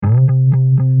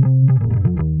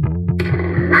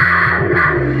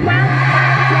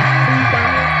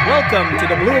Welcome to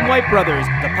the Blue and White Brothers,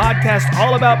 the podcast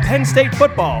all about Penn State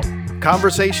football.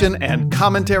 Conversation and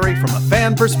commentary from a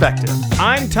fan perspective.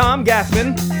 I'm Tom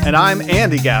Gaffman. And I'm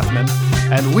Andy Gaffman.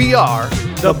 And we are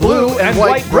the Blue and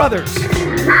White Brothers.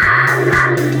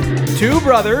 Two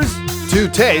brothers. Two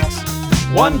takes.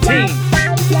 One team.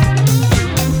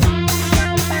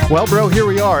 Well, bro, here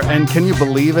we are. And can you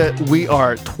believe it? We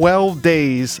are 12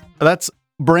 days. That's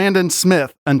Brandon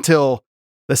Smith until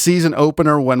the season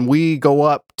opener when we go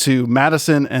up to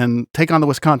Madison and take on the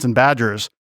Wisconsin Badgers.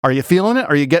 Are you feeling it?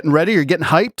 Are you getting ready? Are you getting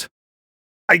hyped?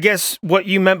 I guess what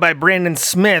you meant by Brandon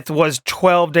Smith was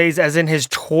 12 days as in his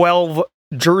 12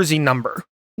 jersey number.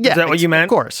 Yeah. Is that what you meant? Of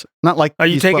course. Not like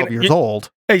he's 12 years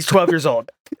old. He's 12 years old.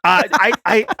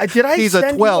 He's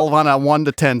a 12 on a 1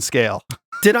 to 10 scale.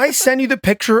 Did I send you the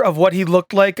picture of what he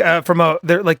looked like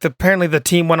apparently the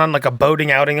team went on like a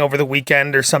boating outing over the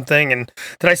weekend or something, and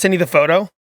did I send you the photo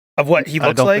of what he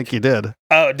looks like? I don't think you did.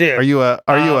 Oh, dude. Are you a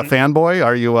fanboy?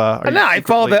 No, I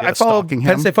follow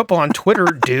Penn State football on Twitter,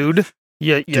 dude.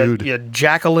 You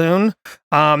jackaloon.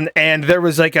 And there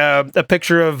was like a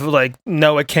picture of like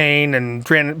Noah Kane and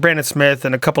Brandon Smith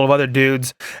and a couple of other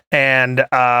dudes, and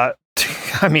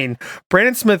I mean,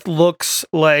 Brandon Smith looks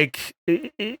like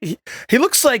he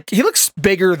looks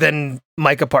bigger than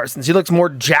Micah Parsons. He looks more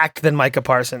jacked than Micah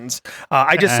Parsons.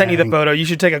 I just sent you the photo. You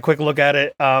should take a quick look at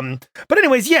it. But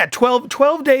anyways, yeah,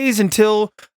 12 days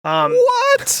until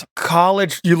what?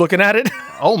 College. You looking at it?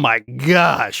 Oh my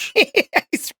gosh.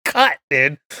 He's cut,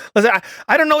 dude. Listen,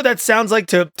 I don't know what that sounds like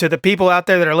to the people out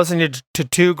there that are listening to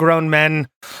two grown men,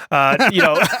 gawking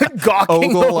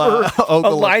over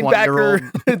a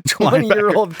linebacker,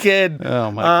 20-year-old kid.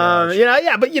 Oh my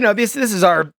gosh. But this is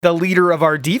the leader of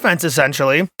our defense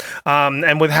essentially,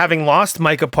 and with having lost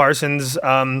Micah Parsons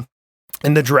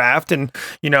in the draft, and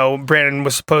Brandon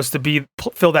was supposed to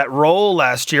fill that role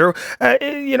last year.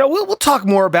 We'll talk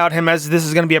more about him as this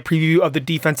is going to be a preview of the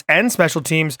defense and special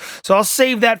teams. So I'll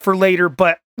save that for later.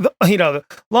 But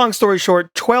long story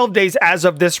short, 12 days as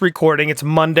of this recording. It's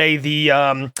Monday, the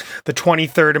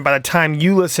 23rd, and by the time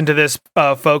you listen to this,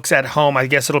 folks at home, I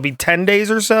guess it'll be 10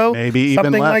 days or so. Maybe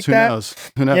even less. Like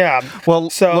Who knows? Yeah. Well,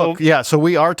 so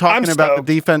we are talking about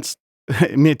the defense.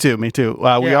 Me too.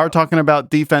 We are talking about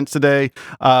defense today.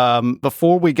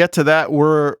 Before we get to that,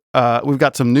 we've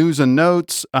got some news and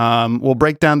notes. We'll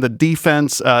break down the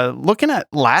defense, looking at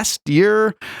last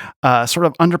year, sort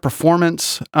of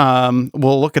underperformance.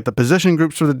 We'll look at the position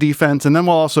groups for the defense, and then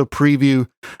we'll also preview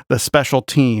the special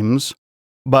teams.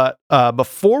 But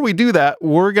before we do that,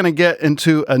 we're going to get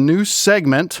into a new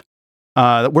segment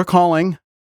that we're calling,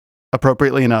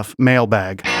 appropriately enough,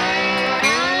 Mailbag.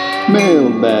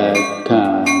 Mailbag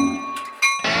time.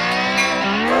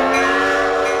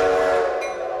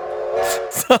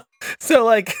 So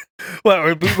like,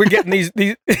 well, we're getting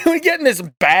we're getting this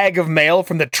bag of mail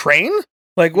from the train.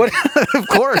 Like what? Of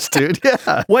course, dude.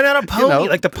 Yeah. Went on a pony,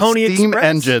 like the Pony steam Express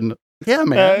engine. Yeah,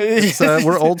 man.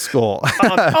 We're old school.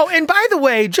 And by the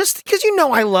way, just because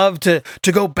I love to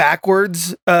go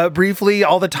backwards briefly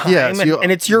all the time,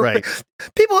 and it's your right.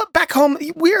 People back home.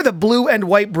 We are the Blue and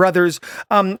White Brothers.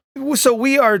 So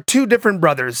we are two different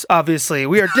brothers. Obviously,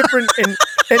 we are different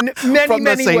in many from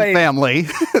many the same ways. Family,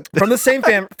 from the same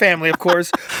family, of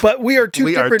course. But we are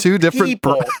two different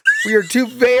people. We are two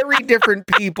very different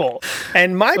people.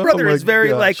 And my brother is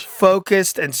very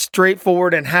focused and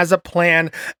straightforward and has a plan.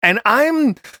 And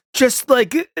I'm just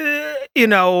like,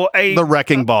 the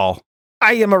wrecking ball.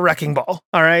 I am a wrecking ball.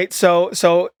 All right. So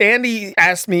Andy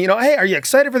asked me, hey, are you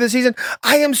excited for this season?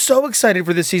 I am so excited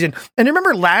for this season. And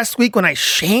remember last week when I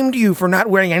shamed you for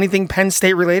not wearing anything Penn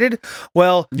State related?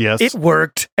 Well, yes, it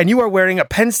worked. And you are wearing a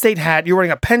Penn State hat. You're wearing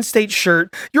a Penn State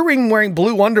shirt. You're even wearing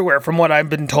blue underwear from what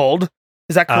I've been told.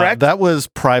 Is that correct? That was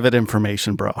private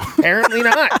information, bro. Apparently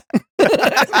not,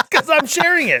 because I'm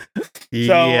sharing it.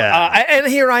 So, and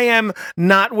here I am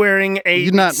not wearing a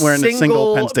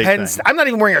single Penn State thing. I'm not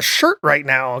even wearing a shirt right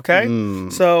now. Okay,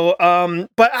 so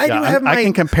but I do have I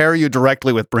can compare you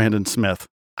directly with Brandon Smith.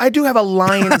 I do have a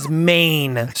lion's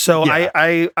mane, so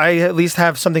I at least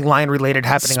have something lion related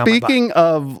happening. Speaking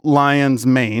of lions'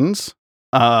 manes.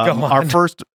 Our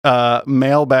first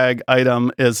mailbag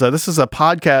item is this is a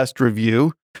podcast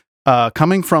review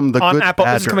coming from the Good Apple.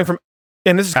 Badger. This is coming from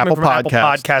Apple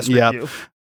Podcast review.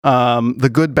 The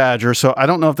Good Badger. So I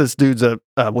don't know if this dude's a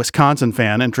Wisconsin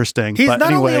fan. Interesting. He's not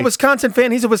only a Wisconsin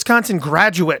fan; he's a Wisconsin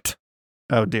graduate.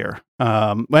 Oh dear.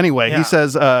 He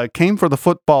says came for the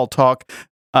football talk,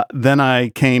 then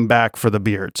I came back for the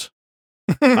beards.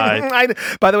 By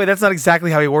the way, that's not exactly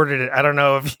how he worded it. I don't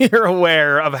know if you're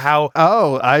aware of how.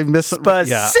 Oh, I missed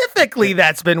specifically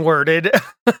that's been worded.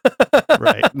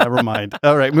 Right. Never mind.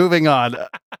 All right. Moving on.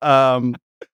 Then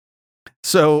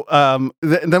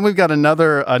we've got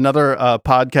another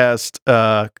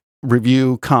podcast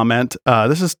review comment.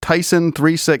 This is Tyson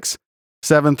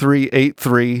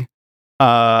 367383.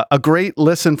 A great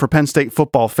listen for Penn State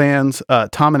football fans.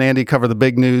 Tom and Andy cover the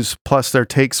big news, plus their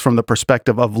takes from the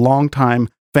perspective of longtime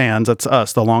fans. That's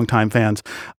us, the longtime fans.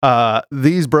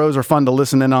 These bros are fun to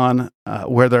listen in on,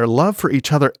 where their love for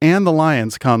each other and the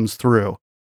Lions comes through.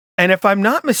 And if I'm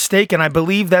not mistaken, I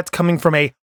believe that's coming from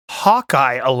a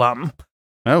Hawkeye alum.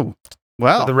 Oh,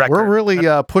 well, we're really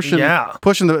pushing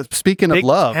the, speaking Big of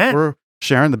love, 10. We're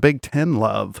sharing the Big Ten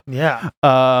love. Yeah.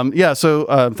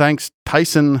 So thanks,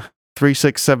 Tyson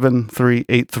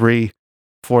 367383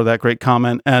 for that great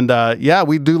comment. And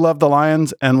we do love the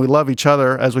Lions and we love each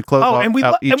other as we close out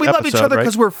each episode, love each other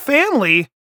because we're family.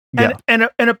 And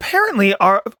apparently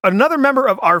another member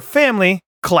of our family,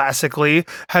 classically,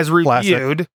 has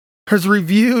reviewed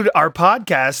our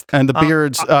podcast. And the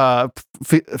Beards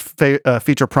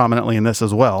feature prominently in this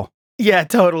as well. Yeah,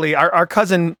 totally. Our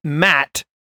cousin Matt.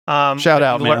 Shout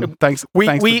out, man. Thanks for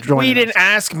joining we didn't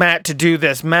ask Matt to do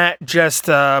this. Matt just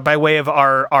by way of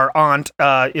our aunt,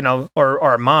 or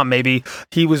our mom, maybe,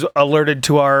 he was alerted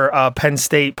to our Penn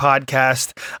State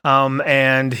podcast,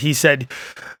 and he said,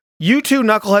 "You two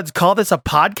knuckleheads call this a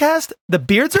podcast? The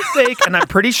beards are fake, and I'm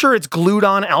pretty sure it's glued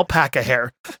on alpaca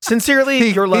hair.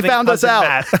 Sincerely, your loving cousin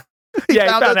Matt." He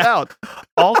found us out.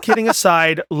 All kidding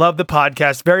aside, love the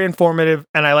podcast. Very informative,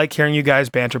 and I like hearing you guys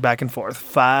banter back and forth.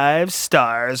 5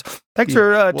 stars. Thanks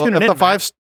for tuning in. If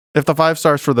the 5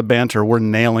 stars for the banter, we're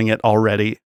nailing it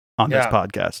already on this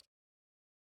podcast.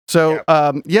 So,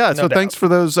 thanks for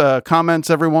those comments,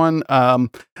 everyone.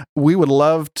 We would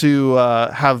love to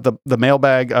have the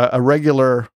mailbag a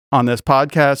regular on this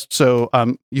podcast. So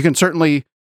you can certainly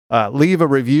leave a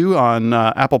review on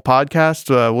Apple Podcasts.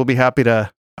 We'll be happy to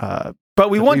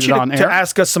but we want you to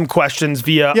ask us some questions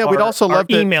via we'd also love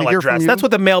our email address. That's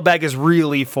what the mailbag is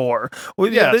really for.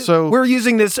 So we're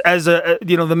using this as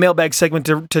the mailbag segment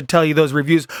to tell you those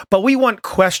reviews, but we want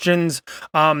questions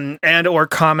and or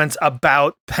comments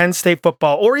about Penn State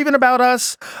football or even about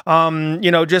us.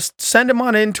 Just send them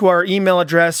on into our email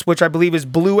address, which I believe is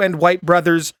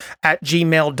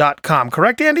blueandwhitebrothers@gmail.com.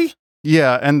 Correct, Andy?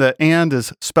 Yeah, and the "and"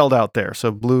 is spelled out there.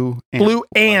 So blue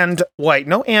and white.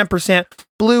 No ampersand.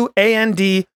 Blue and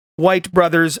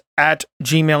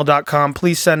whitebrothers@gmail.com.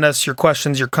 Please send us your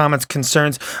questions, your comments,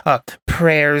 concerns,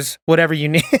 prayers, whatever you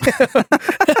need. We'd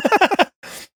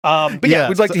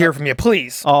like to hear from you,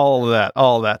 please. All of that.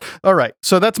 All right.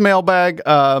 So that's mailbag.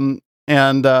 And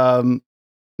now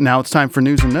it's time for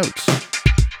news and notes.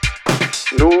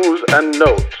 News and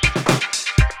notes.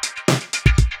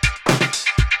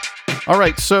 All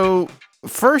right, so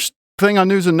first thing on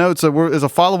news and notes is a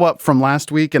follow-up from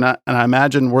last week, and I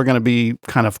imagine we're going to be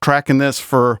kind of tracking this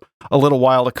for a little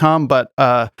while to come, but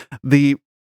the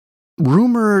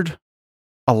rumored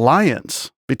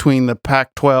alliance between the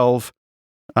Pac-12,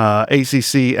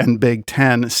 ACC, and Big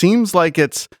Ten seems like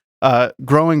it's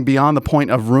growing beyond the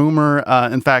point of rumor.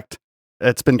 In fact,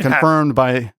 it's been confirmed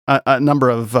by a number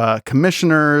of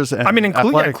commissioners. And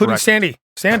including Sandy.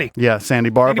 Yeah,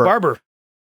 Sandy Barber.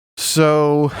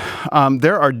 So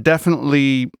there are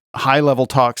definitely high-level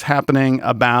talks happening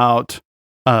about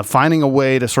finding a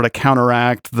way to sort of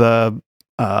counteract the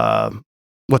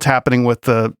what's happening with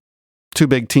the 2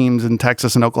 big teams in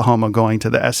Texas and Oklahoma going to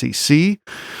the SEC.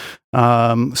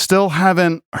 Still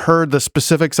haven't heard the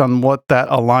specifics on what that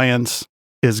alliance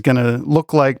is going to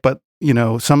look like, but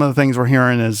some of the things we're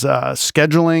hearing is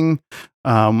scheduling.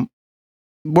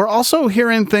 We're also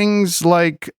hearing things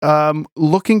like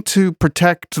looking to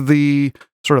protect the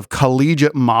sort of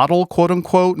collegiate model, quote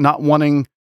unquote, not wanting,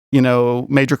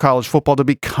 major college football to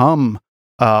become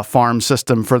a farm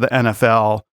system for the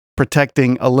NFL,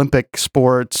 protecting Olympic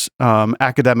sports,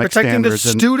 academic standards. Protecting the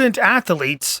student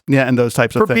athletes. Yeah, and those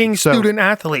types of things. For being student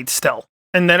athletes still.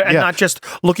 And not just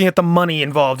looking at the money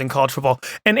involved in college football.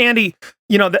 And Andy,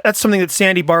 that's something that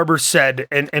Sandy Barber said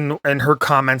in her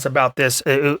comments about this.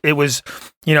 It was,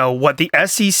 what the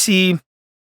SEC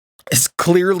is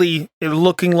clearly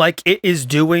looking like it is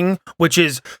doing, which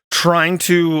is trying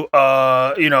to,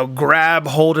 grab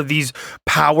hold of these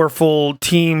powerful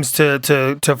teams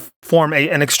to form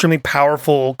an extremely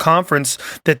powerful conference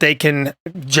that they can,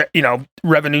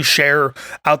 revenue share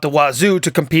out the wazoo to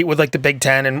compete with like the Big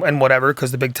Ten and whatever,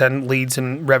 because the Big Ten leads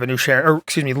in revenue share,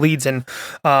 leads in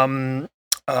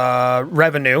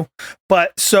revenue.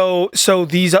 But so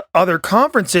these other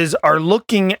conferences are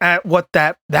looking at what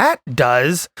that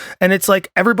does, and it's like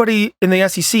everybody in the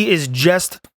SEC is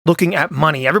just looking at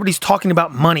money. Everybody's talking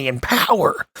about money and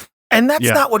power, and that's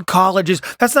not what college is.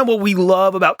 That's not what we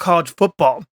love about college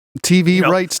football. TV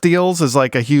rights deals is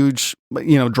like a huge,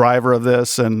 driver of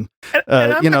this, and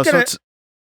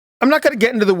I'm not going to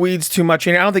get into the weeds too much.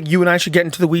 I don't think you and I should get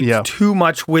into the weeds too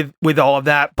much with all of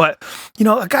that. But,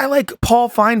 a guy like Paul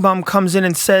Feinbaum comes in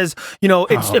and says,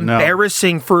 it's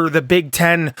embarrassing for the Big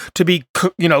Ten to be,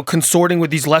 consorting with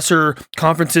these lesser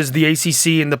conferences, the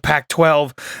ACC and the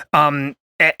Pac-12. And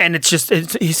it's just,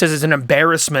 he says it's an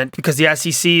embarrassment because the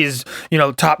SEC is,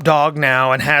 top dog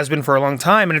now and has been for a long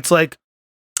time. And it's like,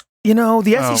 the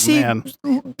SEC,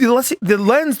 the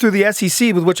lens through the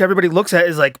SEC with which everybody looks at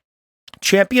is like,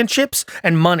 championships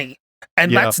and money,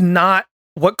 and that's not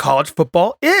what college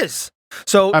football is.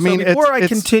 So before I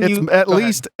continue, at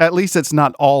least it's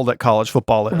not all that college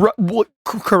football is.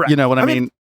 Correct. You know what I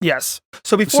mean? Yes.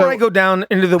 So before I go down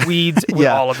into the weeds with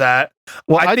all of that,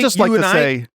 I just like to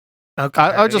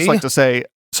say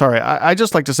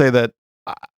that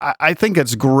I think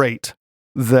it's great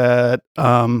that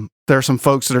there are some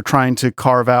folks that are trying to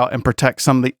carve out and protect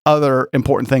some of the other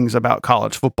important things about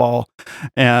college football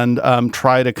and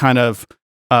try to kind of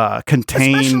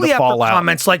contain especially the fallout. After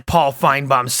comments like Paul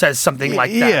Feinbaum says something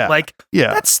like that.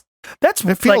 That's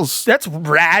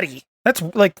ratty. It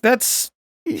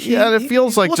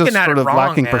feels like just sort of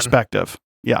lacking perspective.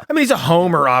 Yeah. I mean, he's a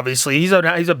homer, obviously. He's a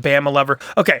Bama lover.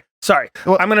 Okay, sorry.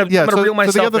 I'm gonna reel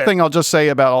myself So the other thing I'll just say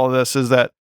about all of this is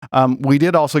that we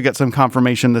did also get some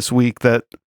confirmation this week that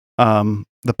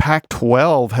the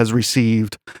Pac-12 has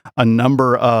received a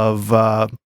number of,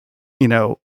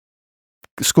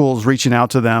 schools reaching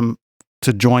out to them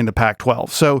to join the Pac-12.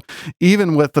 So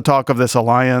even with the talk of this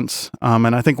alliance,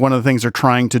 and I think one of the things they're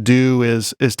trying to do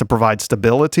is to provide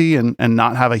stability and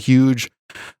not have a huge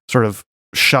sort of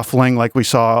shuffling like we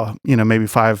saw, maybe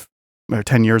 5 or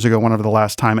 10 years ago, whenever the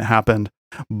last time it happened.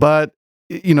 But,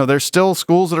 there's still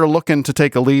schools that are looking to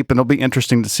take a leap, and it'll be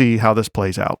interesting to see how this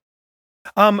plays out.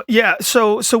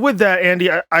 So with that, Andy,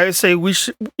 I say we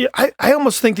should. I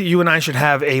almost think that you and I should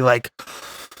have a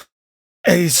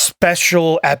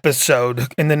special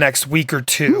episode in the next week or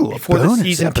two before the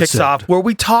season kicks off, where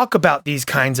we talk about these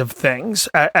kinds of things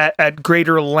at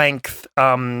greater length,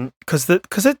 because it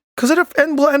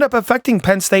will end up affecting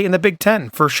Penn State and the Big Ten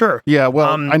for sure. Yeah, well,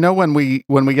 I know when we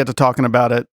get to talking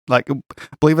about it. Like,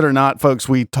 believe it or not, folks,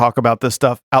 we talk about this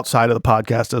stuff outside of the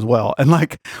podcast as well. And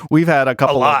we've had a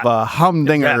couple of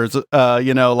humdingers,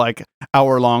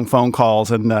 hour-long phone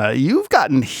calls, and you've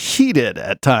gotten heated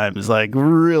at times.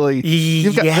 Really,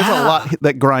 there's a lot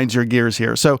that grinds your gears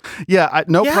here. So,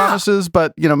 no promises,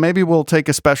 but, maybe we'll take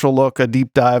a special look, a deep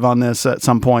dive on this at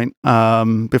some point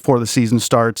before the season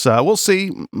starts. We'll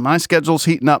see. My schedule's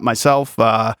heating up myself.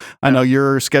 I know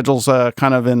your schedule's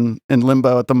kind of in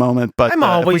limbo at the moment, but I'm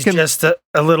always just a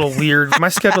little weird. My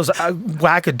schedule's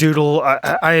wackadoodle.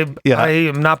 I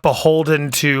am not beholden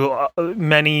to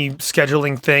many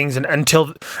scheduling things, and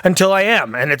until I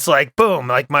am, and it's like boom,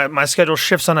 like my schedule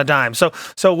shifts on a dime. So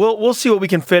we'll see what we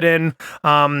can fit in.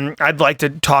 I'd like to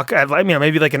talk.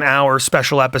 Maybe like an hour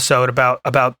special episode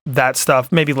about that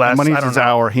stuff. Maybe less. When he says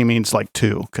hour, he means like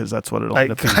 2, because that's what it'll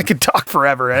end up being. I could talk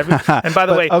forever. And by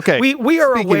the way, we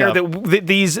are aware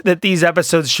that these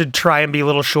episodes should try and be a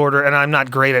little shorter, and I'm not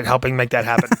great at helping make that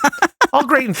happen. All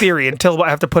great in theory until I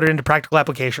have to put it into practical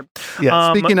application.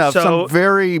 Yeah. Speaking of some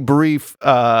very brief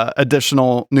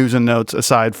additional news and notes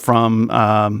aside from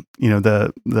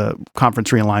the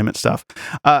conference realignment stuff.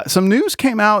 Some news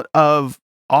came out of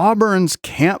Auburn's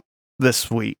camp this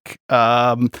week,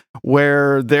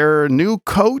 where their new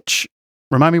coach.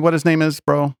 Remind me what his name is,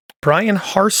 bro. Brian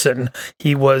Harsin.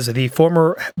 He was the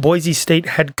former Boise State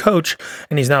head coach,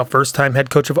 and he's now first-time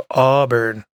head coach of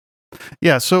Auburn.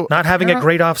 Yeah, so not having a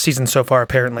great offseason so far,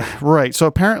 apparently. Right. So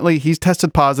apparently he's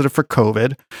tested positive for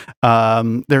COVID.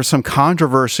 There's some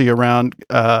controversy around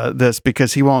this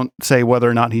because he won't say whether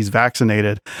or not he's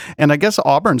vaccinated. And I guess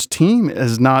Auburn's team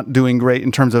is not doing great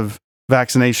in terms of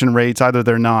vaccination rates. Either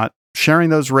they're not sharing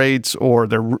those rates, or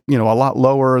they're a lot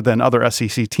lower than other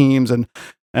SEC teams.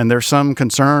 And there's some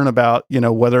concern about,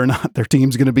 whether or not their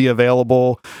team's going to be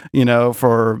available,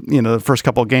 for, the first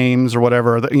couple of games or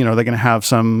whatever, they're going to have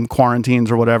some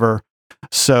quarantines or whatever.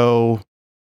 So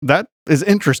that is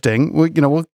interesting.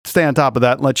 We'll stay on top of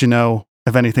that and let you know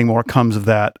if anything more comes of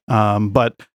that.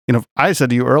 But, I said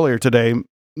to you earlier today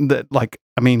that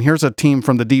here's a team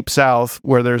from the deep South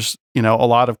where there's, a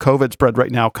lot of COVID spread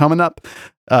right now coming up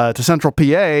to Central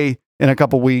PA in a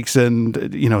couple weeks.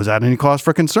 And, is that any cause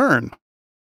for concern?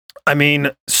 I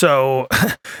mean, so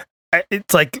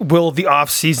it's like, will the off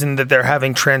season that they're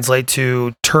having translate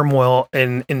to turmoil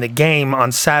in the game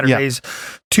on Saturdays?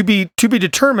 To be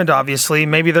determined. Obviously,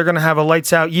 maybe they're going to have a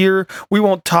lights out year. We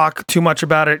won't talk too much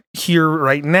about it here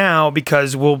right now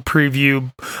because we'll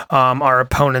preview our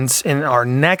opponents in our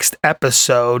next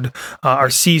episode, our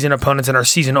season opponents and our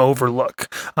season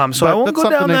overlook. So I won't go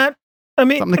down that. I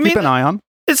mean, keep an eye on.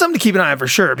 It's something to keep an eye on for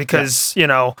sure because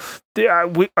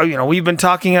we've been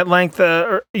talking at length,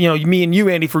 me and you,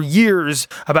 Andy, for years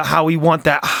about how we want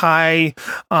that high,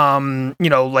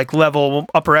 like level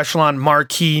upper echelon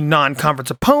marquee non-conference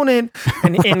opponent,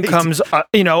 and right. In comes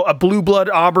a blue blood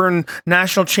Auburn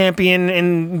national champion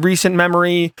in recent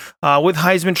memory, with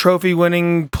Heisman Trophy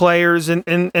winning players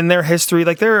in their history.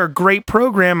 Like they're a great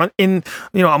program in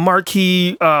a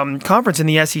marquee conference in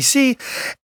the SEC.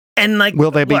 And like,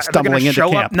 will they be stumbling into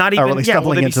camp? Up, not even, or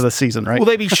stumbling into the season, right? Will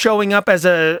they be showing up as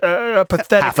a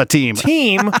pathetic half a team,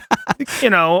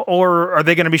 or are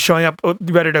they going to be showing up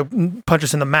ready to punch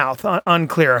us in the mouth?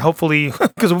 Unclear. Hopefully,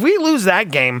 because if we lose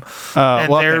that game,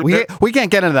 we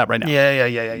can't get into that right now.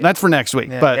 Yeah. That's for next week.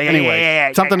 But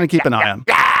anyway, something to keep an eye on.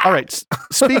 All right.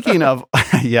 Speaking of,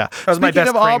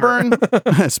 Auburn,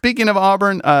 speaking of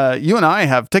Auburn, you and I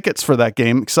have tickets for that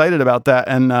game. Excited about that,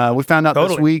 and we found out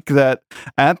this week that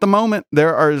at the moment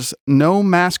there is no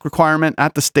mask requirement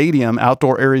at the stadium,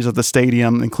 outdoor areas of the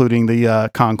stadium, including the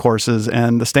concourses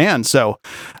and the stands. So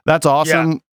that's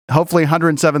awesome. Yeah. Hopefully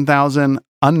 107,000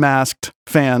 unmasked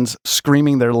fans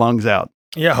screaming their lungs out.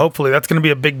 Yeah, hopefully that's going to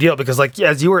be a big deal because, like,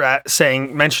 as you were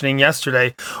mentioning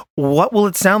yesterday, what will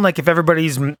it sound like if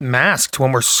everybody's masked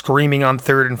when we're screaming on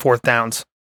 3rd and 4th downs?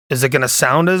 Is it going to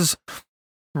sound as,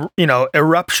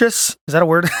 eruptious? Is that a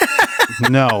word?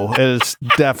 No, it is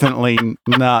definitely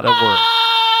not a word.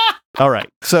 All right,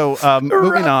 so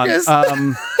moving on.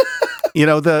 The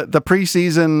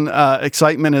preseason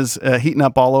excitement is heating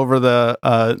up all over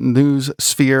the news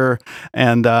sphere,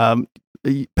 and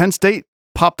Penn State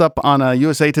popped up on a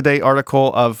USA Today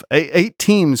article of 8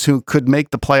 teams who could make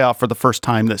the playoff for the first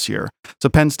time this year. So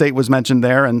Penn State was mentioned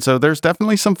there, and so there's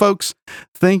definitely some folks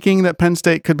thinking that Penn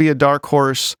State could be a dark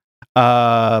horse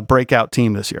breakout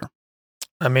team this year.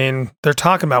 I mean, they're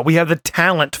talking about we have the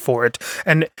talent for it,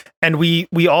 and we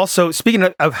also, speaking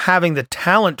of having the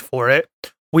talent for it,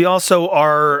 we also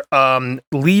are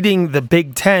leading the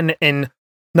Big Ten in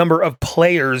number of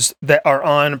players that are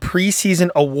on preseason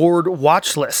award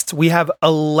watch lists. We have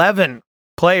 11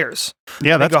 players.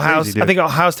 Yeah, that's crazy, dude. I think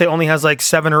Ohio State only has like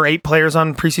 7 or 8 players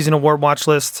on preseason award watch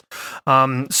lists.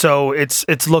 So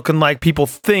it's looking like people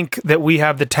think that we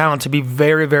have the talent to be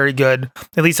very, very good,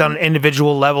 at least on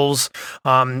individual levels.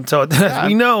 So as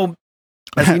we know,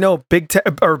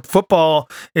 football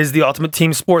is the ultimate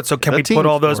team sport. So can we put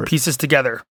all those pieces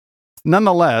together?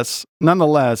 Nonetheless,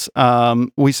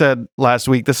 we said last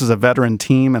week this is a veteran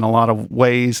team in a lot of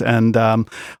ways, and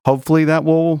hopefully that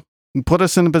will put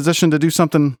us in a position to do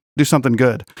something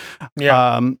good.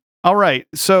 Yeah. All right.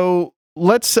 So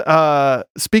let's.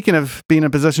 Speaking of being in a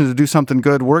position to do something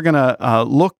good, we're gonna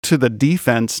look to the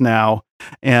defense now,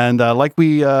 and like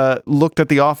we looked at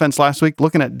the offense last week,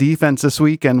 looking at defense this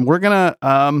week, and we're gonna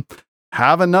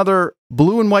have another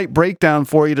blue and white breakdown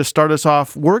for you to start us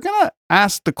off. We're going to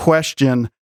ask the question,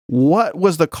 what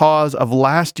was the cause of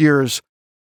last year's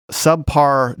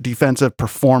subpar defensive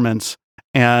performance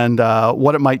and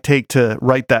what it might take to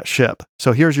right that ship?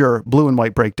 So here's your blue and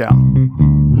white breakdown.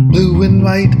 Blue and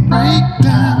white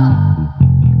breakdown.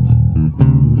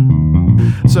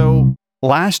 So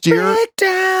last year...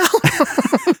 Breakdown!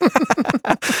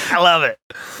 I love it.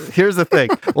 Here's the thing.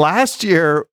 Last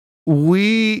year,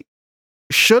 we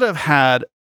should have had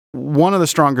one of the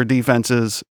stronger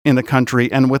defenses in the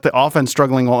country, and with the offense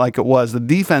struggling like it was, the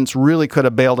defense really could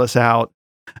have bailed us out.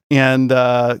 And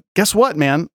guess what,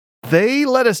 man? They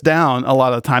let us down a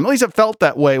lot of the time. At least it felt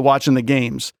that way watching the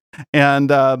games. And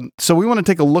so we want to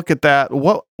take a look at that.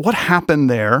 What happened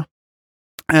there?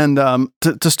 And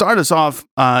to start us off,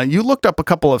 you looked up a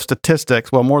couple of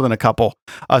statistics, well, more than a couple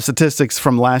statistics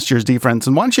from last year's defense.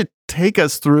 And why don't you take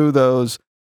us through those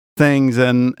things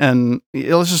and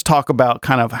let's just talk about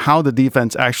kind of how the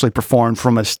defense actually performed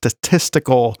from a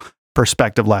statistical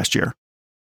perspective last year.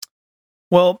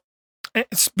 Well,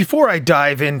 before I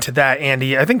dive into that,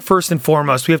 Andy, I think first and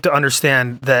foremost, we have to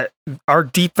understand that our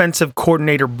defensive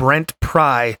coordinator, Brent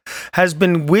Pry, has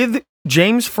been with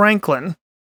James Franklin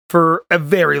for a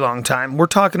very long time. We're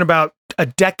talking about a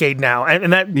decade now.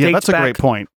 And that dates that's a great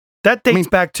point. That dates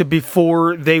back to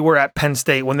before they were at Penn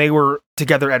State, when they were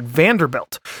together at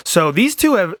Vanderbilt. So these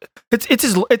two have,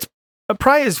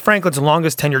 Pry is Franklin's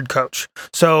longest tenured coach.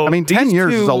 So 10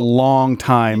 years is a long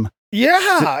time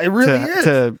Yeah, it really is.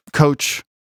 To coach,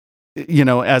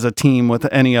 as a team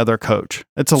with any other coach.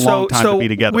 It's a long time to be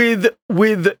together.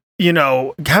 With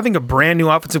having a brand new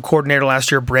offensive coordinator last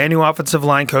year, brand new offensive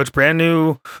line coach, brand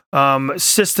new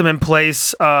system in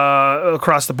place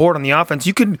across the board on the offense,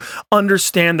 you can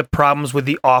understand the problems with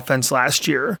the offense last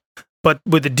year. But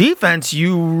with the defense,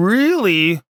 you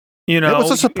really, it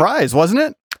was a surprise, wasn't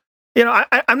it?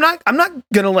 I'm not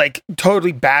gonna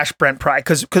totally bash Brent Pry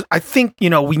because I think we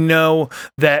know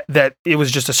that it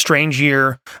was just a strange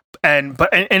year, and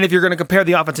if you're gonna compare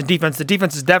the offense and defense, the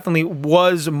defense is definitely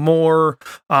was more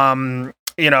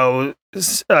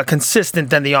consistent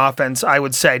than the offense, I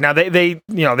would say. Now they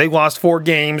lost 4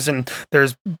 games and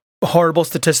there's horrible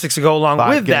statistics to go along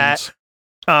with that.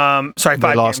 Sorry, 5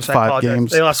 games. Lost 5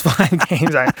 games. They lost 5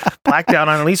 games. I blacked out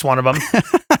on at least one of them.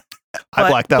 I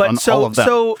blacked out on all of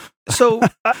them. So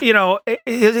he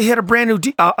had a brand new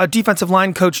a defensive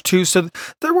line coach too. So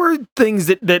there were things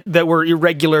that were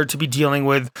irregular to be dealing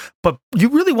with. But you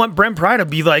really want Brent Pry to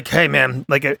be like, hey man,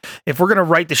 if we're gonna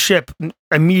right the ship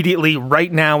immediately,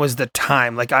 right now is the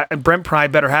time. Brent Pry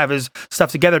better have his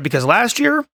stuff together because last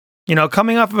year,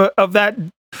 coming off of that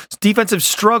defensive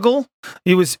struggle,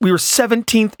 we were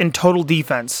 17th in total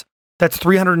defense. That's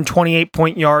 328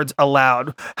 point yards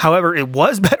allowed. However, it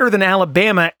was better than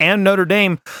Alabama and Notre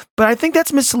Dame, but I think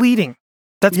that's misleading.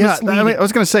 Misleading. I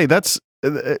was going to say that's,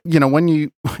 when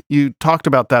you talked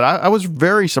about that, I was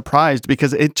very surprised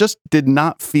because it just did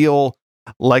not feel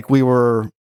like we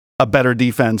were a better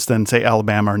defense than, say,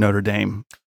 Alabama or Notre Dame.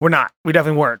 We're not. We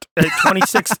definitely weren't.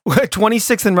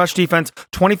 26th in rush defense,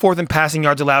 24th in passing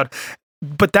yards allowed.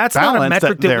 But that's not a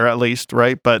metric there, at least,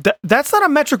 right? But that's not a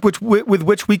metric with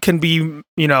which we can be,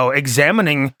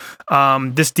 examining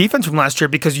this defense from last year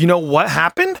because you know what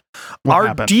happened?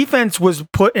 Our defense was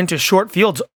put into short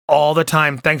fields all the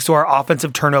time thanks to our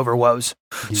offensive turnover woes.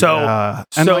 So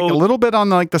and a little bit on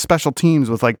the special teams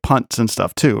with punts and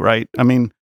stuff too, right? I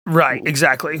mean, right,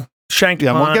 exactly. Shanked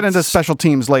punts. We'll get into special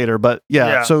teams later, but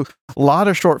so a lot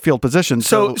of short field positions.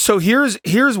 So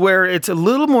here's where it's a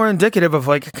little more indicative of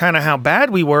kind of how bad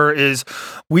we were is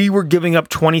we were giving up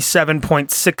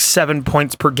 27.67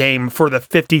 points per game for the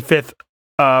 55th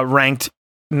ranked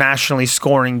nationally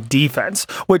scoring defense,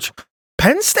 which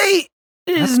Penn State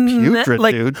is putrid,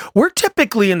 dude. We're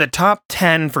typically in the top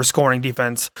 10 for scoring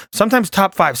defense, sometimes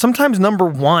top 5, sometimes number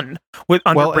 1 with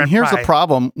under Brent and here's Pry. the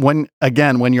problem when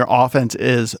your offense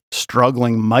is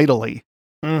struggling mightily.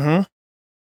 Mm-hmm.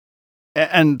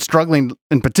 And struggling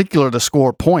in particular to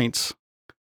score points.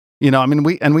 We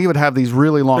would have these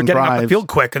really long They're getting drives up the field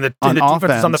quick, and the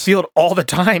defense is on the field all the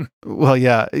time. Well,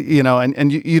 yeah,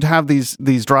 and you'd have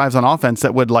these drives on offense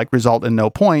that would result in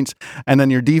no points, and then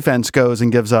your defense goes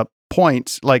and gives up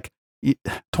points,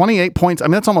 28 points. I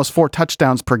mean, that's almost 4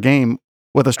 touchdowns per game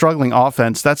with a struggling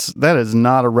offense. That is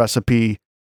not a recipe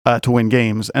to win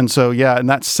games. And so, in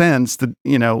that sense,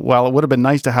 while it would have been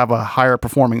nice to have a higher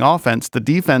performing offense, the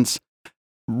defense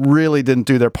really didn't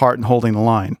do their part in holding the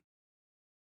line.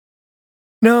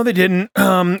 No, they didn't.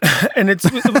 And it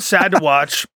was sad to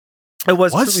watch. It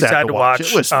was truly sad to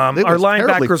watch. Our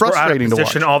linebackers were out of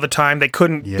position all the time. They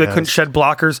couldn't shed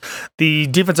blockers. The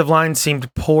defensive line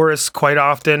seemed porous quite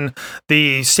often.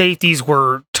 The safeties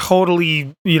were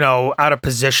totally, out of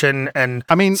position, and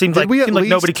seemed like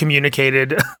nobody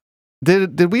communicated.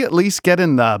 Did we at least get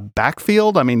in the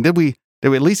backfield? I mean, did we at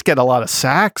least get a lot of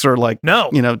sacks or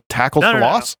tackles for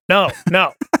loss? No,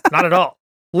 not at all.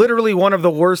 Literally one of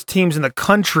the worst teams in the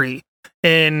country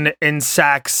in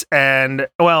sacks, and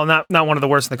not one of the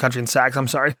worst in the country in sacks. I'm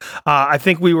sorry. I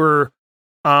think we were.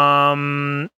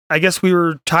 I guess we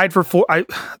were tied for 4.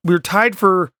 We were tied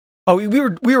for. Oh,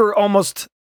 we were almost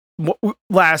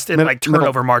last in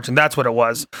turnover margin. That's what it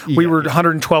was. Yeah. We were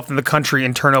 112th in the country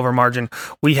in turnover margin.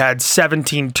 We had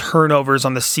 17 turnovers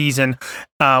on the season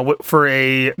for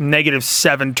a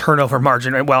 -7 turnover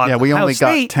margin. Well, we only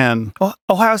got 10.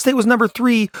 Ohio State was number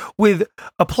 3 with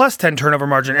a +10 turnover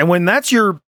margin. And when that's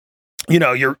your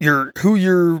who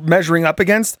you're measuring up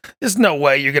against, there's no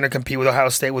way you're going to compete with Ohio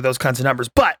State with those kinds of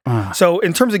numbers. But so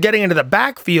in terms of getting into the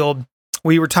backfield,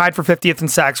 we were tied for 50th in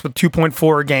sacks with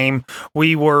 2.4 a game.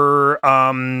 We were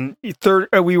 40th,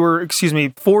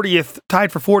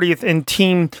 tied for 40th in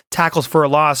team tackles for a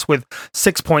loss with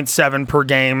 6.7 per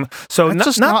game. So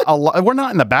that's not a lot. We're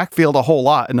not in the backfield a whole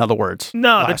lot. In other words,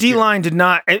 no, the D line did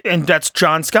not, and that's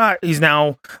John Scott. He's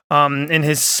now in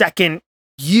his second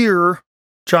year.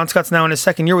 John Scott's now in his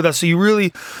second year with us. So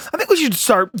I think we should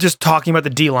start just talking about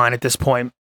the D line at this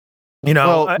point.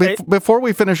 Before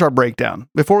we finish our breakdown,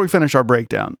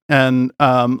 and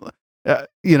I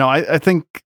think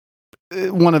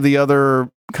one of the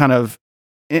other kind of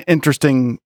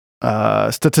interesting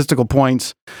statistical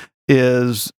points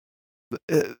is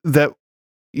that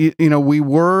we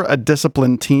were a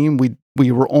disciplined team.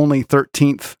 We were only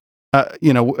 13th.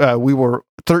 We were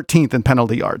 13th in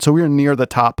penalty yards, so we were near the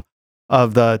top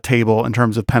of the table in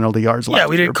terms of penalty yards. Yeah,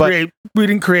 we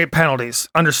didn't create penalties.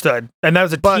 Understood, and that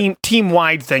was a team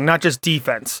wide thing, not just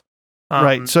defense.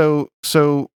 Right. So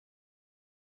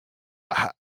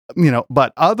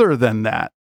but other than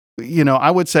that,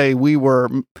 I would say we were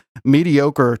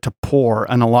mediocre to poor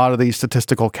in a lot of these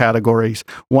statistical categories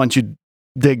once you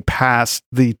dig past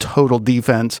the total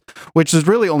defense, which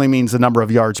really only means the number of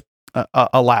yards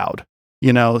allowed.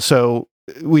 So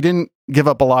we didn't give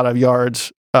up a lot of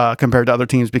yards compared to other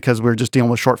teams because we were just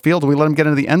dealing with short field, and we let them get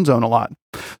into the end zone a lot.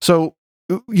 So,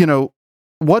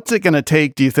 what's it going to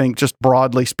take, do you think, just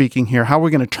broadly speaking here? How are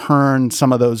we going to turn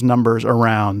some of those numbers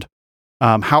around?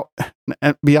 How,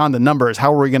 beyond the numbers,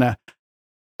 how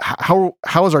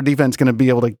is our defense going to be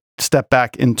able to step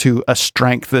back into a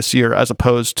strength this year as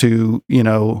opposed to,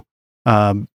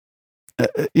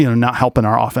 not helping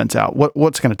our offense out?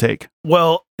 What's going to take?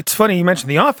 Well, it's funny you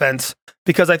mentioned the offense,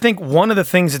 because I think one of the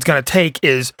things it's going to take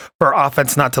is for our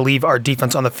offense not to leave our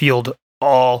defense on the field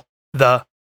all the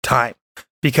time.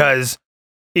 Because,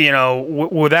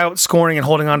 without scoring and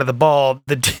holding onto the ball,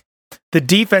 the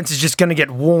defense is just going to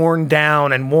get worn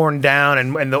down, and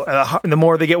the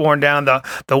more they get worn down,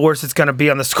 the worse it's going to be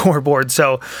on the scoreboard.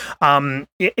 So,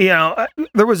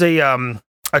 there was a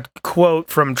quote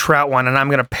from Troutwine, and I'm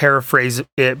going to paraphrase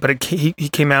it, but he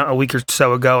came out a week or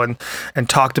so ago and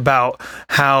talked about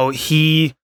how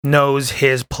he knows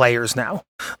his players now.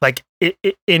 Like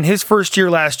in his first year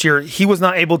last year, he was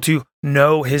not able to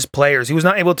know his players. He was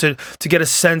not able to get a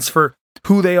sense for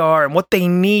who they are and what they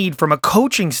need from a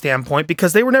coaching standpoint,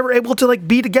 because they were never able to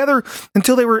be together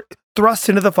until they were thrust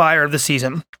into the fire of the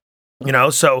season.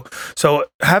 So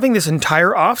having this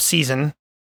entire off season,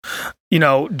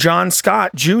 John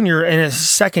Scott Jr. in his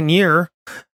second year,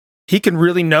 he can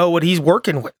really know what he's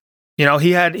working with.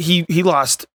 He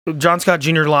lost, John Scott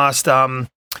Jr. lost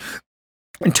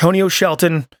Antonio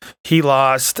Shelton, he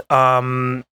lost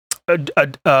Shaka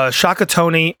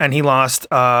Toney, and he lost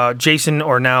Jason,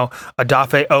 or now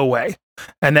Odafe Owe.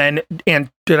 And then,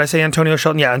 did I say Antonio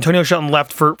Shelton? Yeah, Antonio Shelton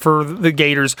left for the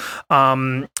Gators.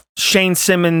 Shane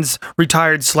Simmons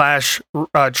retired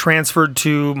 / transferred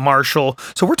to Marshall.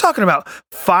 So we're talking about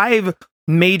 5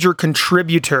 major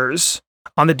contributors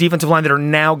on the defensive line that are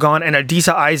now gone, and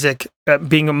Adisa Isaac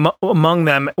being among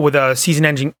them with a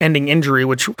season-ending injury,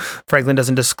 which Franklin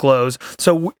doesn't disclose.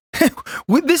 So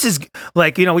this is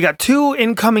we got 2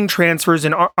 incoming transfers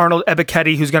in Arnold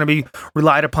Ebiketie, who's going to be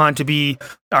relied upon to be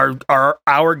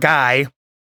our guy.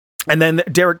 And then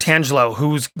Derek Tangelo,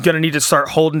 who's going to need to start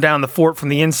holding down the fort from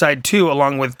the inside too,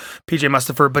 along with PJ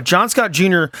Mustipher. But John Scott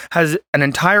Jr. has an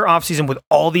entire offseason with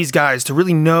all these guys to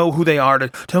really know who they are, to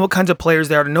know what kinds of players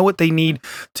they are, to know what they need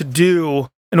to do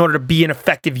in order to be an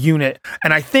effective unit.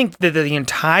 And I think that the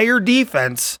entire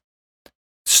defense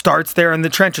starts there in the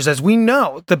trenches. As we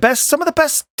know, some of the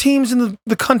best teams in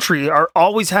the country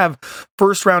always have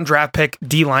first-round draft pick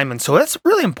D linemen. So that's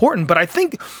really important. But I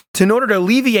think in order to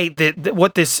alleviate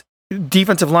what this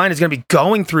defensive line is going to be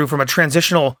going through from a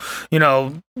transitional,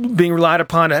 being relied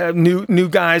upon to have new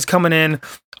guys coming in,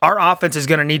 our offense is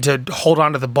going to need to hold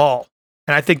on to the ball.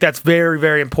 And I think that's very,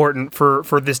 very important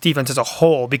for this defense as a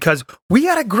whole, because we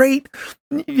had a great,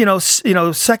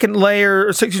 second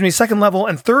level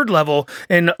and third level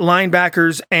in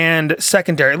linebackers and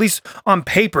secondary. At least on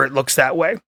paper, it looks that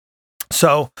way.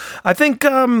 So I think,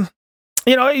 get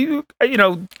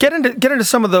into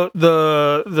some of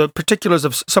the particulars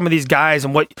of some of these guys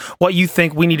and what you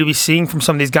think we need to be seeing from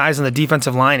some of these guys on the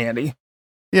defensive line, Andy.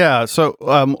 Yeah, so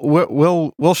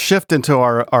we'll shift into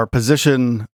our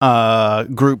position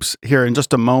groups here in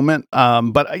just a moment.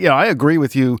 But I agree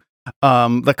with you.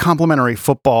 The complementary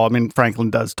football. I mean, Franklin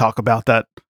does talk about that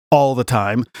all the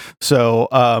time. So,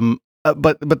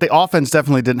 but the offense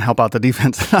definitely didn't help out the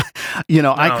defense.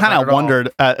 No, I kind of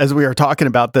wondered as we were talking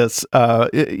about this,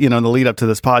 in the lead up to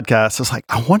this podcast. I was like,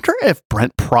 I wonder if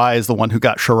Brent Pry is the one who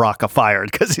got Shiraka fired,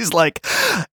 because he's like,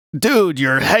 dude,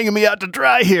 you're hanging me out to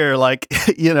dry here.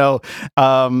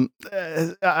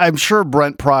 I'm sure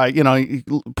Brent Pry,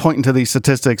 pointing to these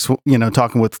statistics,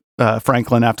 talking with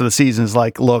Franklin after the season is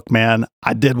like, look, man,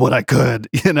 I did what I could,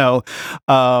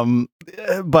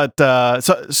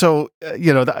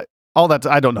 all that,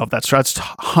 I don't know if that's true. That's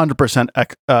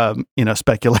 100%,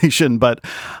 speculation, but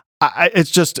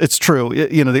It's true.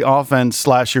 The offense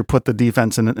 / you put the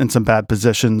defense in some bad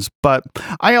positions. But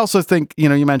I also think,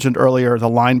 you mentioned earlier the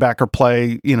linebacker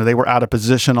play, they were out of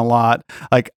position a lot.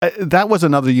 Like that was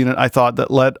another unit I thought that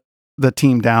let the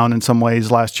team down in some ways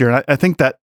last year. And I think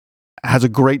that has a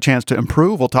great chance to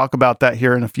improve. We'll talk about that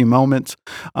here in a few moments.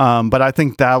 But I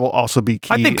think that will also be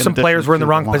key. I think some players were in the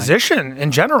wrong position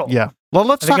in general. Yeah. Well,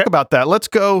 let's talk about that. Let's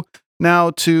go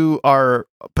now to our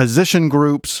position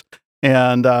groups.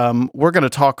 And we're going to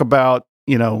talk about,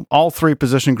 all three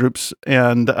position groups.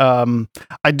 And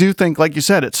I do think, like you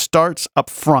said, it starts up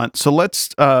front. So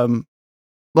let's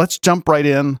jump right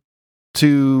in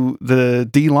to the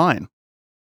D line.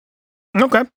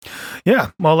 Okay.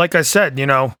 Yeah. Well, like I said,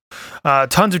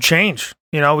 tons of change.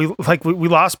 We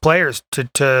lost players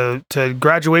to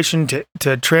graduation,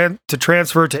 to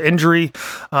transfer, to injury,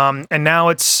 and now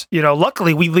it's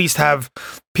luckily we at least have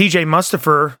PJ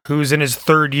Mustipher, who's in his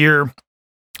third year,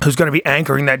 who's going to be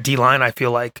anchoring that D line. I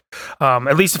feel like,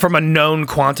 at least from a known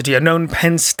quantity, a known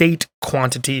Penn State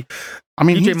quantity. I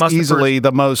mean, he's easily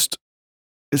the most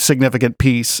significant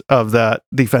piece of that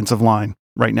defensive line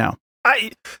right now.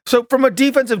 So from a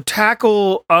defensive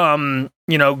tackle,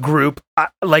 group,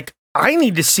 I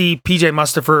need to see PJ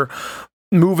Mustipher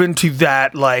move into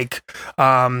that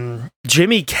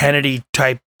Jimmy Kennedy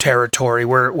type territory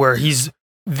where he's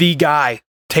the guy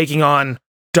taking on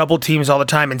double teams all the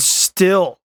time and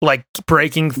still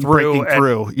breaking through.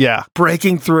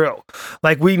 Breaking through.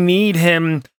 We need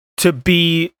him to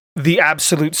be the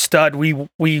absolute stud we've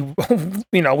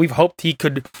hoped he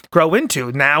could grow into.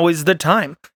 Now is the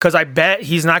time, because I bet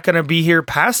he's not going to be here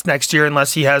past next year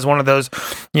unless he has one of those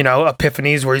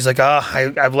epiphanies where he's like,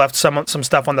 I've left some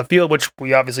stuff on the field, which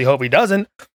we obviously hope he doesn't.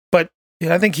 But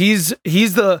I think he's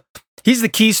the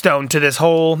keystone to this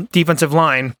whole defensive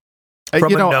line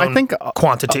from I think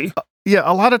quantity.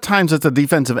 A lot of times it's the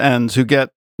defensive ends who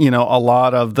get a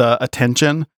lot of the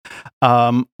attention,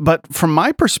 but from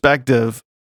my perspective,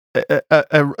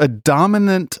 a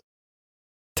dominant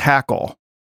tackle,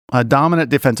 a dominant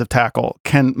defensive tackle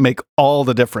can make all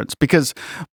the difference, because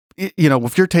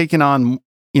if you're taking on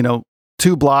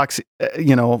two blocks,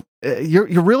 you're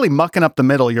really mucking up the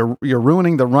middle. You're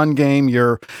ruining the run game.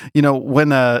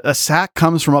 When a sack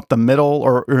comes from up the middle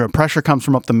or pressure comes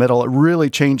from up the middle, it really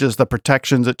changes the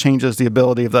protections. It changes the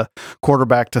ability of the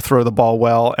quarterback to throw the ball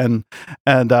well. And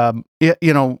PJ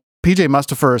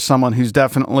Mustipher is someone who's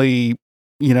definitely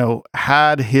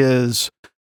had his,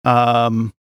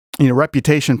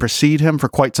 reputation precede him for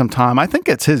quite some time. I think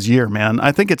it's his year, man.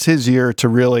 I think it's his year to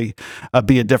really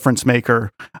be a difference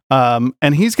maker.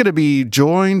 And he's going to be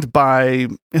joined by,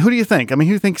 who do you think? I mean,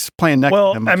 who do you think's playing next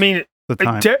to him? I mean,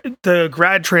 the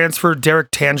grad transfer,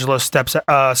 Derek Tangelo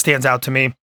stands out to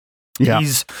me. Yeah.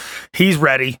 He's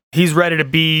ready. He's ready to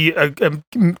be a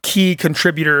key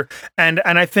contributor. And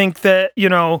I think that,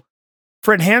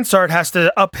 Fred Hansard has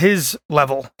to up his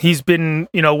level. He's been,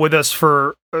 with us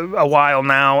for a while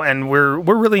now, and we're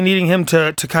really needing him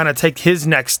to kind of take his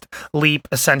next leap,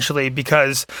 essentially,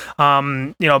 because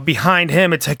behind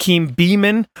him it's Hakeem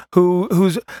Beamon,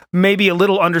 who's maybe a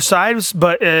little undersized,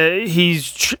 but he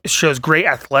shows great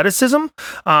athleticism.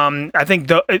 I think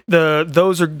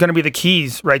those are going to be the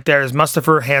keys right there: is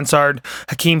Mustipher, Hansard,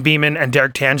 Hakeem Beamon, and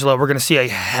Derek Tangelo. We're going to see a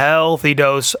healthy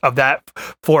dose of that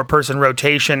 4-person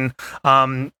rotation,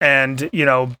 and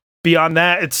beyond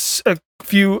that, it's a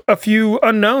few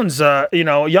unknowns,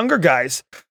 younger guys.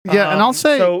 Yeah, and I'll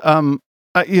say,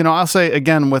 I'll say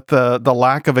again, with the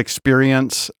lack of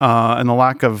experience and the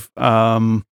lack of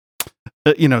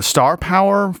star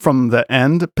power from the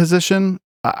end position,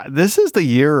 this is the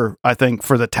year, I think,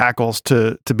 for the tackles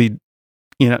to be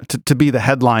to be the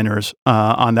headliners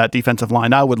on that defensive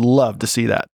line. I would love to see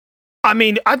that. I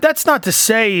mean, that's not to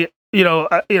say.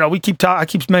 I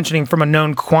keep mentioning from a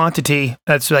known quantity.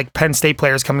 That's like Penn State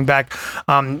players coming back.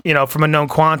 From a known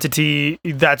quantity,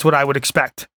 that's what I would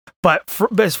expect. But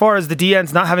as far as the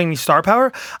DNs not having any star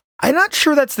power, I'm not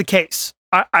sure that's the case.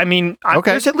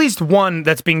 There's at least one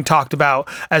that's being talked about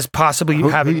as possibly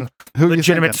having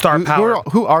legitimate star power.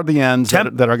 Who are the ends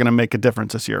that are going to make a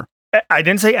difference this year? I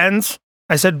didn't say ends.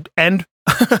 I said end.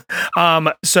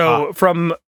 From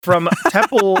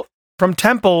Temple. From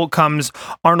Temple comes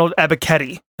Arnold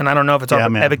Ebiketie, and I don't know if it's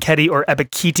Ebiketie or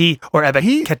Ebiketie or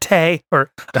Ebikete,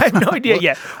 or I have no idea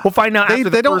yet. We'll find out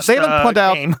after the first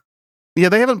game. Yeah,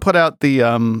 they haven't put out the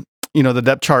the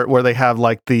depth chart where they have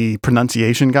like the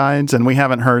pronunciation guides, and we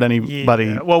haven't heard anybody.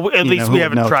 Yeah. Well, at least we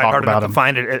haven't tried hard enough to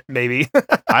find it. Maybe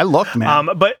I looked, man.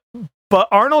 But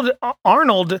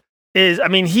Arnold is. I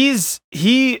mean,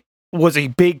 he was a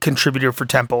big contributor for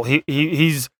Temple.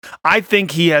 I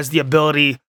think he has the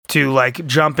ability to like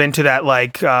jump into that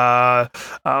like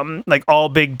all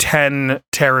Big Ten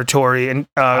territory, and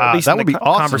at least that in would the be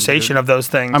awesome, conversation dude. of those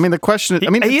things. I mean, the question.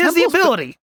 He has the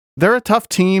ability. They're a tough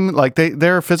team. Like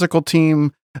they're a physical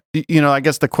team. I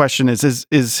guess the question is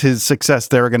his success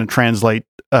there going to translate?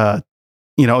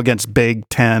 Against Big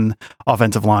Ten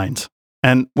offensive lines,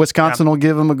 and Wisconsin will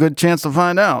give him a good chance to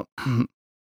find out.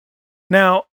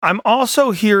 Now, I'm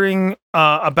also hearing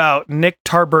about Nick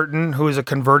Tarburton, who is a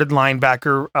converted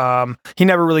linebacker. He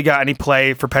never really got any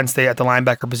play for Penn State at the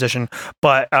linebacker position,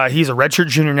 but he's a redshirt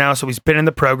junior now, so he's been in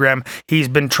the program. He's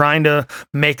been trying to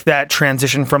make that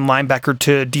transition from linebacker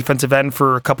to defensive end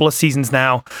for a couple of seasons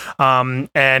now.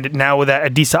 And now with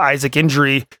that Adisa Isaac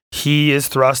injury, he is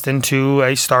thrust into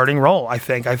a starting role. I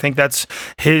think that's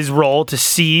his role to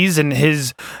seize and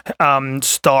his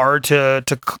star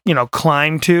to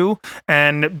climb to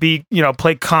and be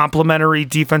play complementary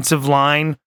defensive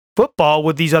line football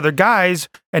with these other guys,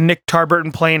 and Nick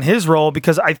Tarburton playing his role,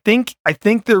 because I think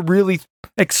they're really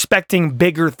expecting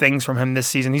bigger things from him this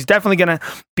season. He's definitely going to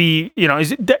be,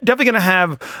 definitely going to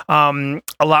have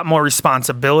a lot more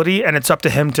responsibility, and it's up to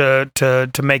him to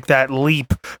make that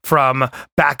leap from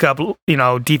backup,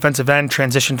 defensive end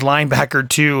transition to linebacker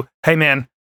to, hey man,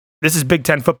 this is Big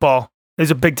Ten football.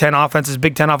 These are Big Ten offenses,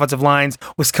 Big Ten offensive lines.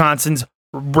 Wisconsin's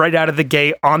right out of the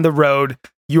gate on the road.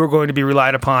 You are going to be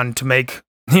relied upon to make,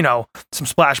 some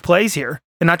splash plays here,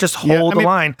 and not just hold the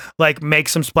line, like make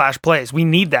some splash plays. We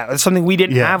need that. That's something we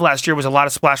didn't have last year, was a lot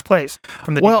of splash plays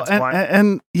from the defensive line.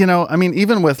 And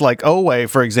even with like Oweh,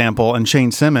 for example, and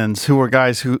Shane Simmons, who were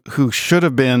guys who should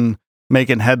have been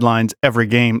making headlines every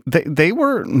game, they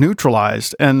were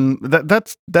neutralized, and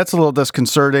that's a little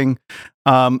disconcerting.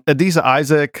 Adisa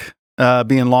Isaac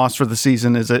being lost for the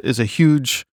season is a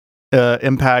huge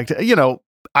impact.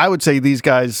 I would say these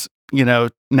guys,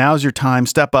 now's your time,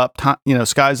 step up,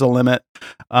 sky's the limit.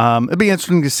 It'd be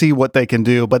interesting to see what they can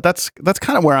do, but that's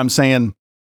kind of where I'm saying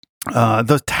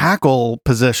the tackle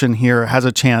position here has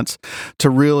a chance to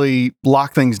really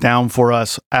lock things down for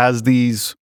us as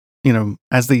these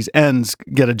ends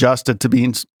get adjusted to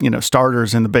being,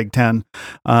 starters in the Big Ten.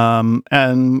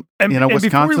 And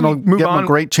Wisconsin will give them a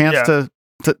great chance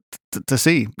to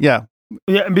see. Yeah.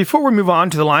 Yeah, and before we move on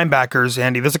to the linebackers,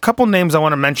 Andy, there's a couple names I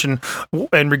want to mention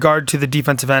in regard to the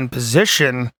defensive end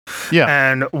position. Yeah.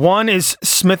 And one is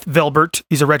Smith Vilbert.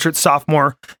 He's a redshirt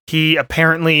sophomore. He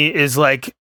apparently is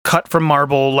like cut from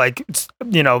marble, like,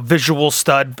 visual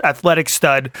stud, athletic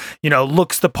stud,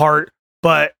 looks the part,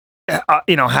 but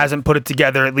hasn't put it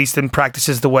together, at least in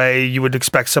practices, the way you would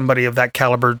expect somebody of that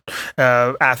caliber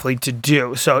athlete to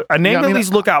do. So a name to at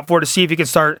least look out for, to see if he can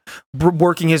start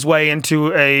working his way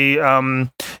into a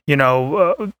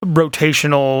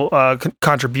rotational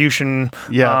contribution.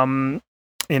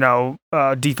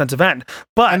 Defensive end.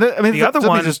 But the other one,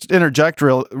 let me just interject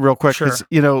real quick. Sure.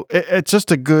 It's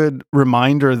just a good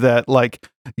reminder that like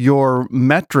your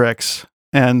metrics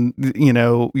and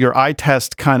your eye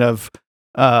test kind of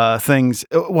things,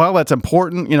 while that's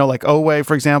important, like Oweh,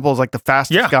 for example, is like the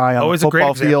fastest guy on the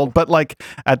football field, but like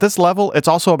at this level, it's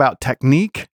also about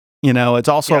technique. It's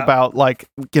also about like,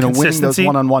 winning those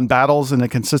one-on-one battles in a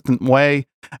consistent way.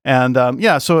 And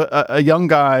so a young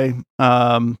guy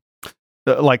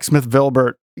like Smith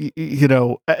Vilbert,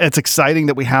 it's exciting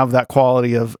that we have that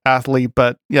quality of athlete,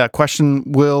 but question,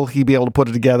 will he be able to put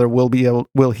it together? Will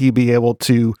he be able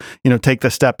to, take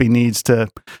the step he needs to,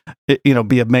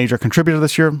 be a major contributor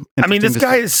this year? I mean, this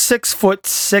guy is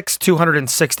 6'6",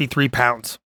 263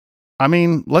 pounds. I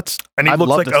mean, and he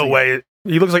looks like Oweh.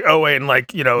 He looks like Oweh, and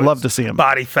like, love to see him,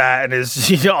 body fat and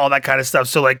his, all that kind of stuff.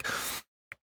 So like,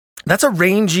 that's a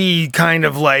rangy kind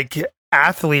of like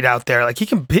athlete out there. Like, he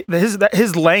can,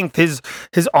 his length, his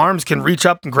arms can reach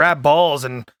up and grab balls,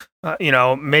 and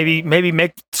maybe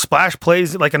make splash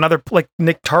plays like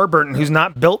Nick Tarburton, who's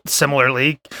not built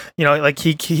similarly. Like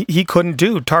he couldn't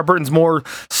do. Tarburton's more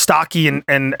stocky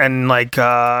and like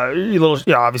a little,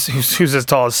 obviously who's as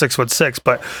tall as 6'6",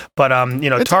 but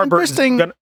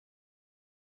Tarburton's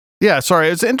Yeah, sorry.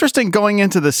 It's interesting going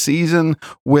into the season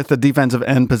with the defensive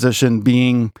end position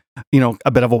being,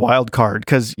 a bit of a wild card,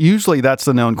 because usually that's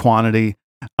the known quantity.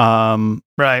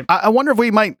 Right. I wonder if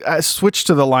we might switch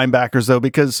to the linebackers though,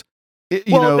 because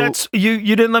that's you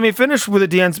didn't let me finish with the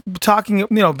DNs talking.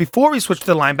 Before we switch to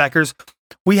the linebackers,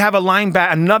 we have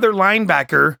another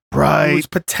linebacker, who's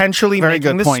potentially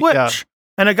making the switch. Yeah.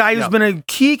 And a guy who's been a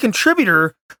key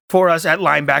contributor for us at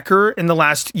linebacker in the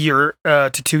last year to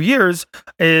 2 years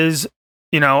is,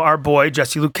 our boy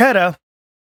Jesse Luketa,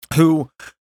 who,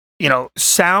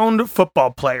 sound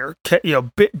football player,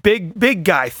 big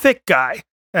guy, thick guy,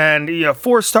 and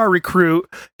 4-star recruit.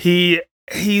 He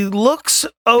he looks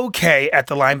okay at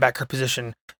the linebacker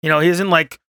position. He isn't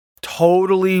like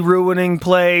totally ruining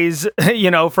plays,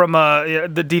 from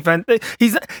the defense.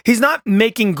 He's not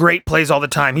making great plays all the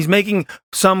time. He's making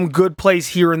some good plays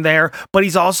here and there, but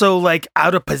he's also like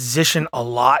out of position a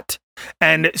lot.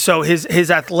 And so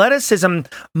his athleticism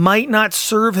might not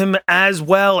serve him as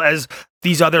well as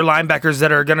these other linebackers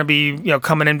that are going to be,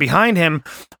 coming in behind him.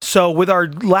 So with our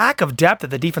lack of depth at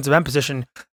the defensive end position,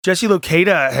 Jesse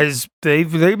Luketa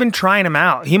they've been trying him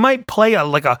out. He might play a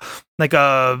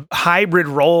hybrid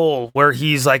role where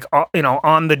he's like,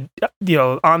 on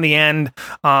the end,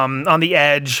 on the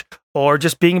edge, or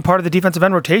just being part of the defensive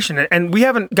end rotation. And we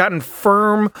haven't gotten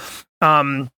firm,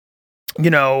 intel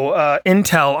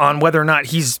on whether or not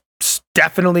he's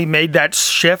definitely made that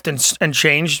shift and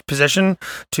changed position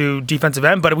to defensive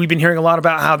end, but we've been hearing a lot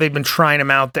about how they've been trying him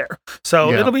out there.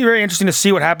 So it'll be very interesting to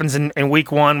see what happens in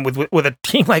week one with a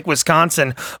team like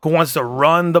Wisconsin who wants to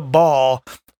run the ball.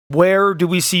 Where do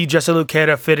we see Jesse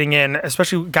Luketa fitting in,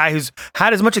 especially a guy who's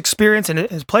had as much experience and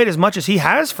has played as much as he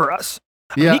has for us?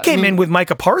 He came in with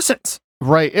Micah Parsons.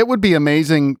 Right. It would be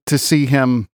amazing to see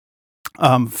him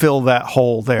fill that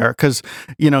hole there because,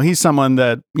 he's someone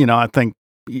that, I think,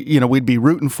 we'd be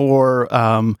rooting for,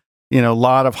 a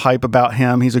lot of hype about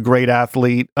him. He's a great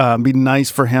athlete. Be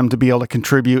nice for him to be able to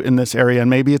contribute in this area. And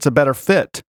maybe it's a better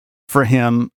fit for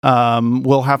him.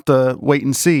 We'll have to wait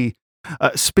and see.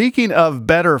 Speaking of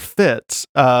better fits,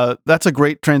 that's a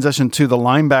great transition to the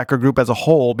linebacker group as a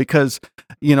whole, because,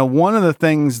 one of the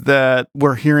things that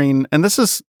we're hearing, and this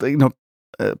is,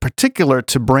 particular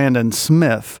to Brandon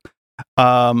Smith,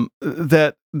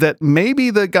 that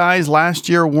maybe the guys last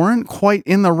year weren't quite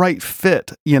in the right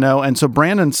fit, and so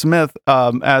Brandon Smith,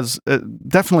 as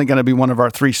definitely going to be one of our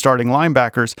 3 starting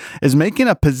linebackers, is making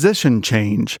a position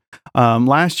change.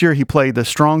 Last year he played the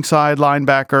strong side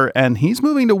linebacker, and he's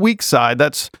moving to weak side.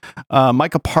 That's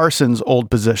Micah Parsons' old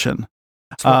position.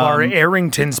 It's LeVar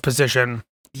Arrington's position.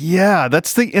 Yeah,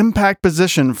 that's the impact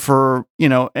position for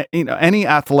any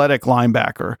athletic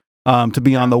linebacker. To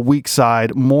be on the weak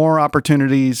side, more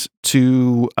opportunities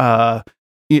to be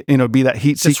that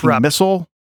heat-seeking missile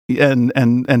and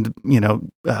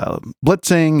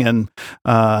blitzing and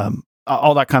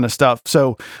all that kind of stuff.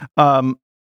 So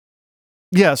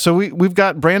so we've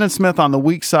got Brandon Smith on the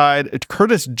weak side.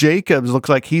 Curtis Jacobs looks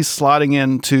like he's slotting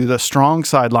into the strong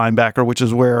side linebacker, which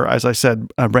is where, as I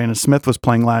said, Brandon Smith was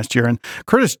playing last year. And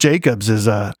Curtis Jacobs is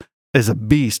a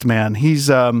beast, man. He's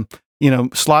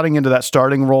slotting into that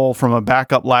starting role from a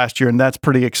backup last year, and that's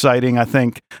pretty exciting, I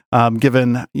think,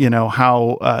 given,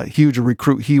 how huge a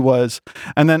recruit he was.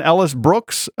 And then Ellis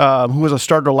Brooks, who was a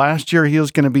starter last year, he was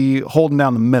going to be holding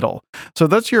down the middle. So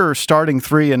that's your starting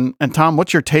 3. And Tom,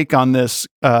 what's your take on this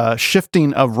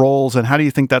shifting of roles, and how do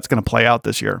you think that's going to play out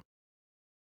this year?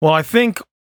 Well, I think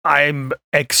I'm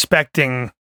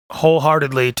expecting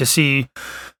wholeheartedly to see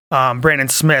Brandon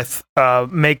Smith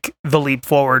make the leap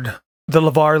forward. The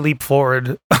LeVar leap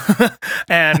forward,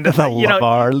 and the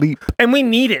LeVar leap, and we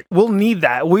need it. We'll need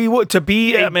that. We want to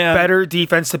be a better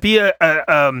defense, to be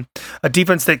a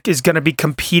defense that is going to be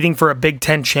competing for a Big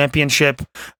Ten championship.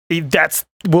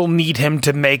 We'll need him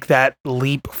to make that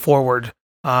leap forward.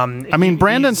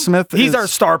 Brandon Smith, he's our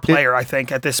star player. I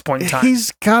think at this point in time,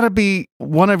 he's got to be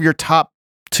one of your top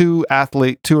 2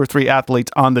 or 3 athletes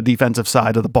on the defensive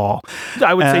side of the ball.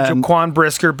 I would say Jaquan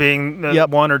Brisker being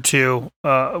 1 or 2.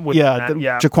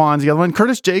 Jaquan's the other one.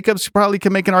 Curtis Jacobs probably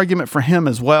can make an argument for him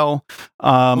as well.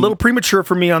 A little premature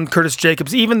for me on Curtis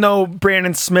Jacobs, even though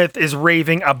Brandon Smith is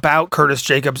raving about Curtis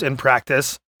Jacobs in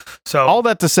practice. So all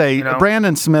that to say,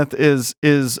 Brandon Smith is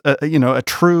a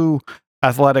true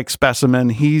athletic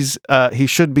specimen. He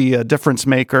should be a difference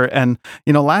maker. And,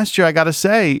 last year, I got to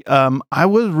say, I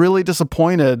was really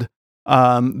disappointed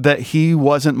that he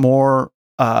wasn't more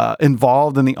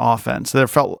involved in the offense. There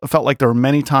felt like there were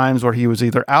many times where he was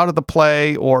either out of the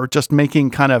play or just making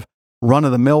kind of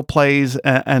run-of-the-mill plays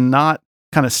and not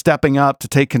kind of stepping up to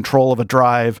take control of a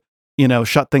drive,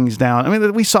 shut things down. I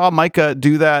mean, we saw Micah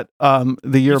do that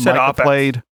the year Micah offense.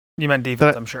 Played. You meant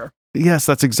defense, I'm sure. Yes,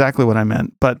 that's exactly what I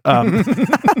meant. But Brandon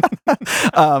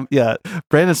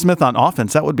Smith on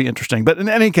offense, that would be interesting. But in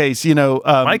any case,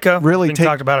 Micah really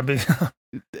talked about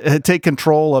it. Take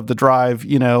control of the drive,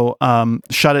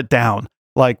 shut it down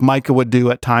like Micah would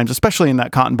do at times, especially in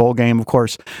that Cotton Bowl game, of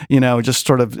course, just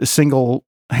sort of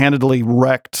single-handedly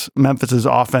wrecked Memphis's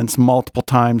offense multiple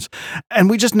times. And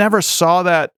we just never saw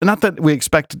that. Not that we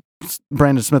expected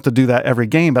Brandon Smith to do that every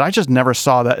game, but I just never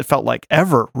saw that. It felt like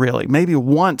ever, really. Maybe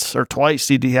once or twice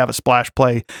did he have a splash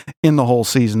play in the whole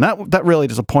season. That really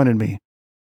disappointed me.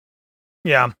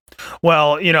 Yeah.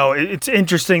 Well, it's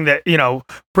interesting that,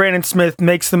 Brandon Smith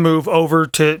makes the move over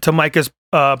to Micah's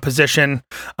position,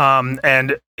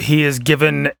 and he is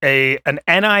given an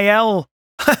NIL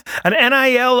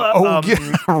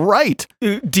right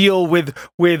deal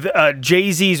with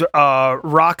Jay-Z's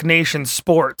Rock Nation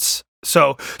Sports.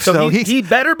 So he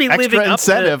better be living up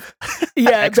incentive.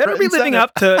 Better be living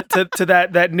up to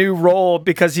that new role,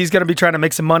 because he's going to be trying to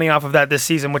make some money off of that this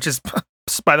season, which is,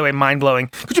 by the way, mind-blowing.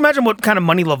 Could you imagine what kind of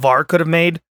money LeVar could have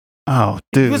made? Oh,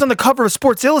 dude. He was on the cover of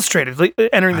Sports Illustrated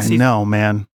entering the season. I know,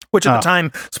 man. Which at the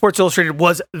time, Sports Illustrated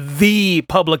was the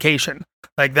publication.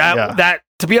 Like that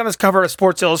to be on this cover of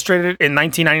Sports Illustrated in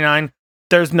 1999,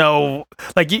 there's no,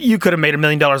 like, you could have made $1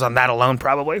 million on that alone,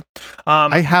 probably.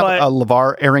 I have a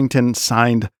LeVar Arrington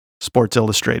signed Sports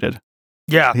Illustrated.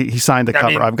 Yeah, he signed the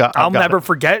cover. I'll never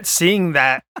forget seeing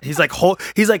that. He's like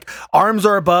arms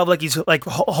are above, like he's like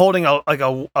holding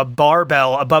a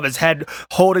barbell above his head,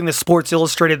 holding the Sports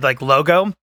Illustrated like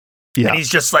logo. Yeah. And he's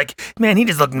just like, man, he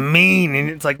just looked mean. And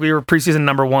it's like we were preseason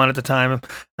number 1 at the time.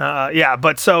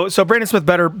 But so Brandon Smith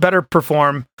better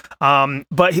perform.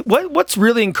 But what's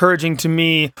really encouraging to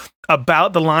me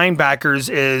about the linebackers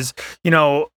is,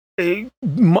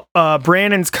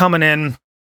 Brandon's coming in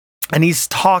and he's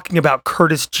talking about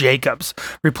Curtis Jacobs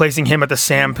replacing him at the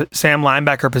Sam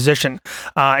linebacker position.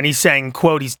 And he's saying,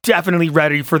 quote, he's definitely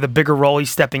ready for the bigger role he's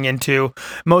stepping into.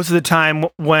 Most of the time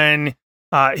when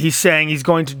he's saying he's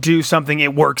going to do something,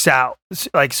 it works out.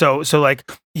 Like, so like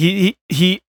he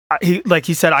like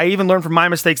he said, I even learned from my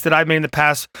mistakes that I've made in the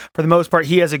past. For the most part,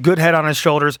 he has a good head on his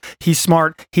shoulders. He's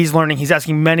smart. He's learning. He's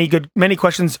asking many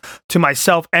questions to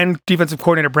myself and defensive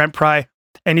coordinator Brent Pry,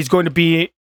 and he's going to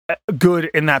be good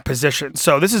in that position.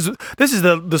 So this is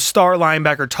the star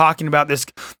linebacker talking about this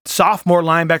sophomore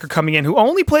linebacker coming in who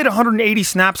only played 180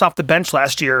 snaps off the bench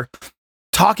last year,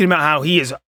 talking about how he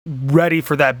is ready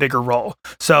for that bigger role.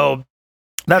 So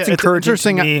that's encouraging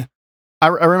to me. I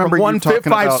remember from one you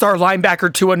talking five-star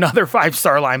linebacker to another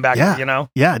 5-star linebacker,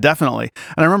 Yeah, definitely.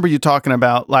 And I remember you talking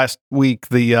about last week,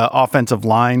 the offensive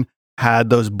line had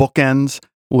those bookends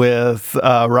with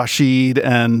Rashid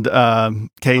and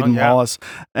Caden Wallace.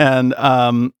 And,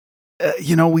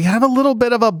 we have a little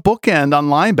bit of a bookend on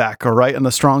linebacker, right? On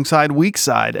the strong side, weak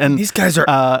side. And these guys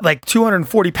are like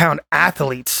 240-pound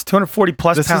athletes,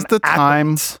 240-plus pound athletes. This is the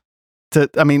time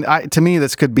to me,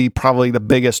 this could be probably the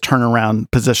biggest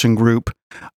turnaround position group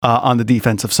on the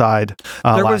defensive side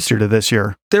last year to this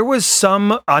year. There was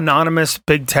some anonymous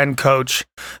Big Ten coach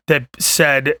that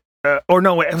said, I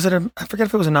forget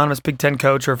if it was an anonymous Big Ten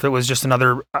coach or if it was just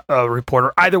another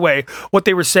reporter. Either way, what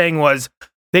they were saying was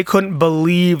they couldn't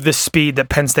believe the speed that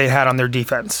Penn State had on their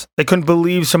defense. They couldn't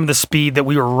believe some of the speed that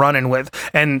we were running with.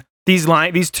 And these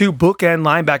two bookend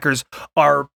linebackers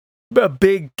are a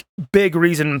big, big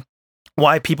reason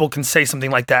why people can say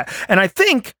something like that. And I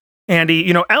think,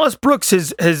 Andy, Ellis Brooks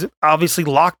has obviously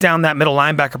locked down that middle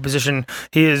linebacker position.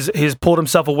 He's pulled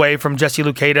himself away from Jesse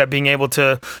Luketa being able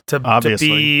to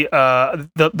be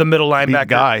the middle linebacker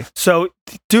guy. So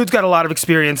dude's got a lot of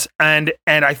experience, and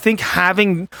I think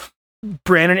having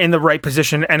Brandon in the right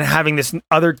position and having this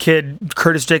other kid,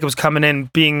 Curtis Jacobs, coming in,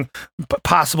 being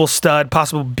possible stud,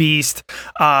 possible beast,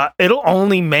 it'll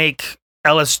only make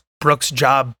Ellis Brooks'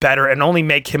 job better and only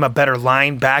make him a better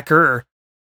linebacker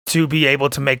to be able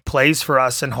to make plays for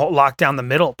us and lock down the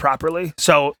middle properly.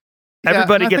 So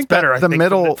everybody gets better, I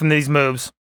think, from these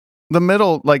moves. The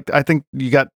middle, I think you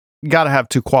got to have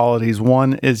two qualities.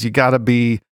 One is you got to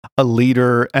be a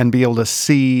leader and be able to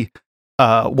see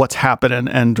what's happening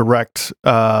and direct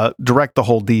the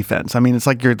whole defense. I mean, it's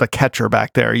like you're the catcher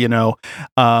back there,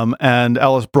 and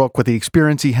Ellis Brooks, with the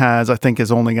experience he has, I think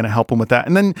is only going to help him with that.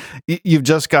 And then you've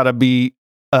just got to be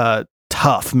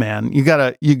tough, man. You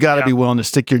gotta be willing to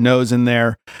stick your nose in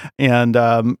there. And,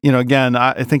 again,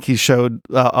 I think he showed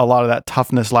a lot of that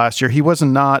toughness last year. He was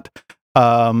not,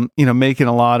 making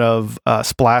a lot of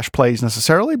splash plays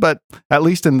necessarily, but at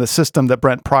least in the system that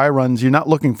Brent Pry runs, you're not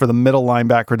looking for the middle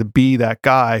linebacker to be that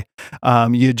guy.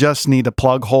 You just need to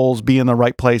plug holes, be in the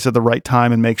right place at the right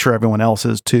time, and make sure everyone else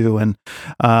is too. And,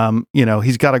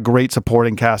 he's got a great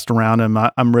supporting cast around him.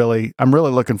 I'm really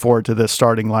looking forward to this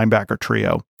starting linebacker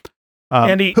trio.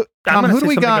 Andy, I'm going to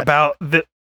say something about the.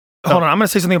 Hold on, I'm going to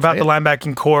say something about the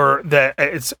linebacking core that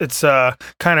it's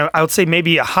kind of, I would say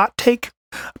maybe a hot take.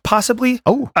 Possibly.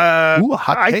 A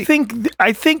hot take.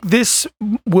 I think this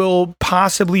will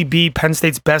possibly be Penn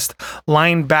State's best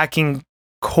linebacking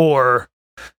core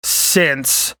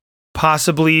since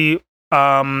possibly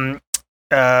Paul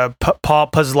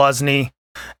Posluszny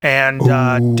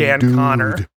and Dan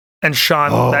Connor and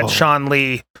Sean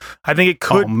Lee. I think it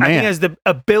could. I think it has the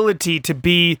ability to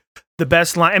be the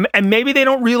best line, and maybe they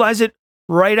don't realize it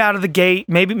right out of the gate.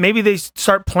 Maybe they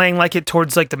start playing like it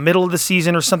towards like the middle of the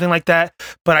season or something like that.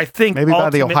 But I think maybe by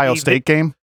the Ohio State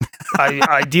game.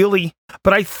 Ideally,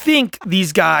 but I think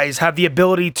these guys have the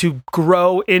ability to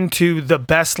grow into the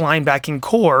best linebacking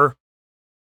core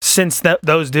since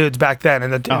those dudes back then.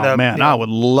 I would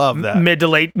love that mid to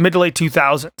late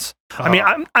 2000s. I mean,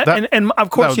 and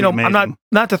of course, I'm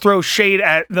not to throw shade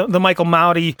at the Michael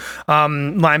Mauti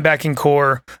linebacking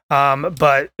core,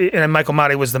 but Michael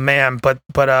Mauti was the man. But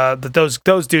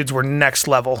those dudes were next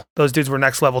level. Those dudes were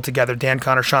next level together. Dan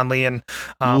Connor, Sean Lee, and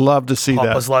love to see Paul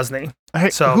that. Posluszny. Hey,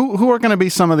 so who are going to be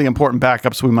some of the important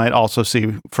backups we might also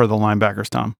see for the linebackers,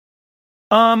 Tom?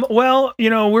 Well,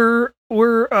 we're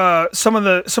some of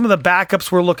the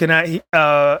backups we're looking at.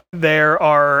 There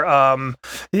are,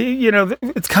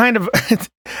 it's kind of it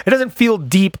doesn't feel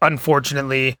deep,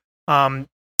 unfortunately.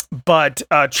 But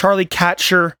Charlie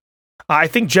Katcher, I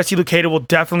think Jesse Luketa will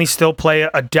definitely still play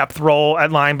a depth role at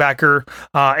linebacker,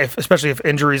 especially if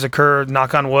injuries occur.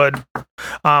 Knock on wood.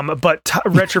 But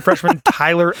redshirt freshman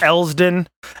Tyler Elsdon,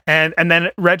 and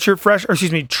then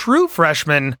true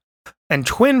freshman and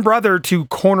twin brother to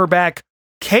cornerback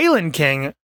Kalen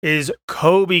King is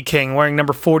Kobe King, wearing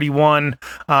number 41.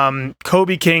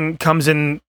 Kobe King comes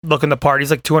in looking the part.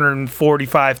 He's like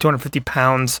 245, 250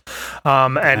 pounds.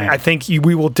 And I think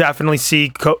we will definitely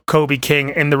see Kobe King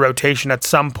in the rotation at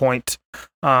some point.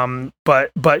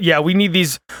 But yeah, we need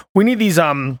these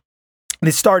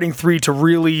the starting three to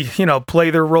really, play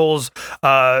their roles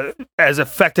as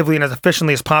effectively and as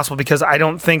efficiently as possible, because I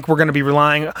don't think we're going to be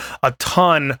relying a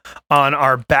ton on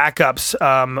our backups,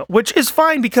 which is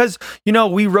fine because,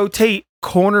 we rotate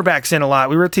cornerbacks in a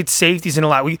lot. We rotate safeties in a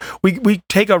lot. We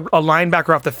take a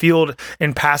linebacker off the field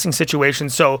in passing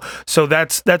situations. So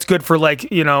that's good for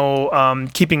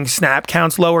keeping snap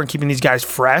counts lower and keeping these guys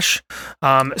fresh.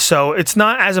 So it's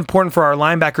not as important for our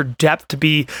linebacker depth to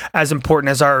be as important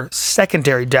as our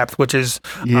secondary depth, which is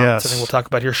something we'll talk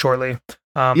about here shortly.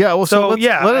 Let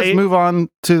us move on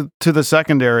to the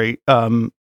secondary.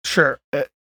 Sure.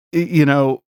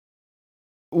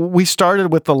 We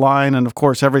started with the line, and of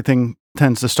course everything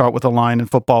tends to start with a line in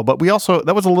football, but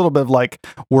that was a little bit of like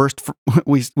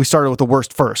we started with the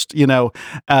worst first,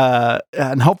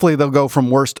 and hopefully they'll go from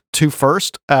worst to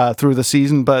first through the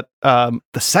season. But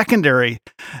the secondary,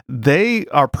 they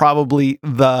are probably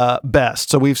the best.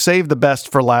 So we've saved the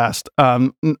best for last.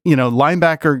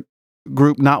 Linebacker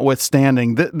group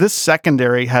notwithstanding, this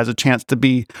secondary has a chance to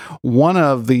be one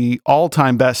of the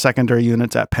all-time best secondary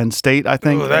units at Penn State, I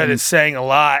think. Ooh, that is saying a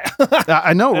lot.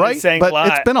 I know, right? Saying a lot.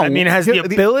 It's been it has the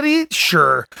ability,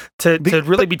 to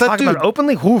really be talking about it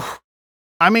openly. Whew.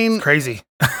 I mean, it's crazy.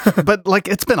 But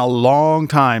it's been a long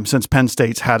time since Penn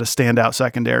State's had a standout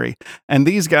secondary, and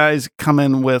these guys come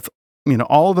in with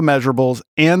all the measurables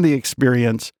and the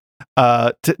experience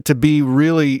to be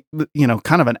really,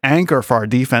 kind of an anchor for our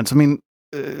defense. I mean,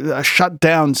 a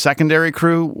shutdown secondary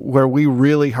crew where we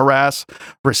really harass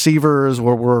receivers,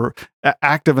 where we're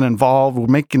active and involved. We're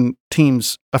making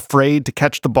teams afraid to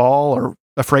catch the ball or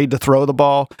afraid to throw the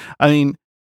ball. I mean,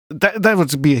 that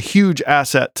would be a huge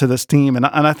asset to this team. And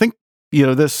I think,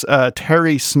 this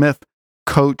Terry Smith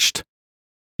coached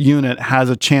unit has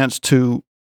a chance to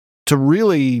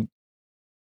really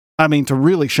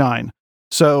shine.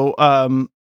 So,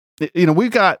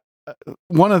 we've got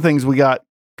one of the things we got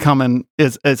coming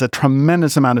is a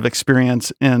tremendous amount of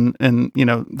experience in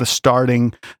the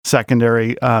starting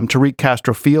secondary. Tariq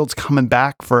Castro-Fields coming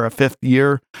back for a fifth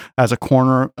year as a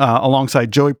corner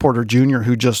alongside Joey Porter Jr.,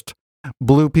 who just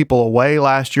blew people away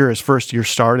last year, his first year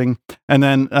starting. And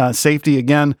then safety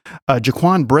again,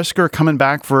 Jaquan Brisker coming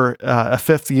back for a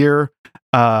fifth year.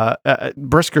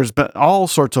 Brisker's been all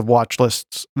sorts of watch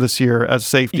lists this year as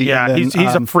safety. Yeah, then, he's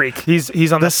a freak.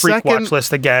 He's on the freak watch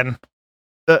list again.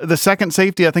 The second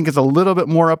safety, I think, is a little bit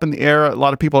more up in the air. A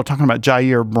lot of people are talking about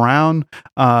Jair Brown.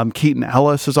 Keaton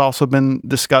Ellis has also been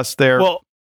discussed there.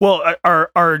 Well, our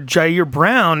Jair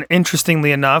Brown,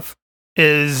 interestingly enough,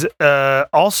 is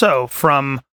also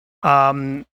from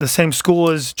the same school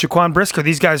as Jaquan Brisker.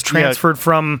 These guys transferred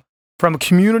from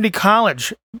community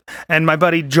college, and my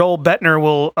buddy Joel Bettner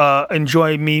will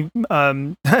enjoy me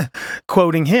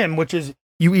quoting him, which is,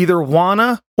 "You either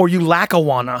wanna or you lack a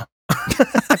wanna."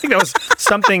 I think that was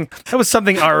something.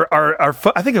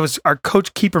 I think it was our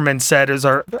coach Keeperman said, as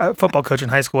our football coach in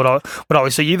high school would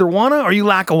always say, "You either wanna or you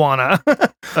lack a wanna."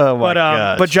 Oh my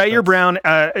gosh, but Jair Brown,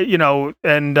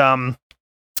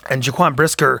 and Jaquan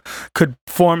Brisker could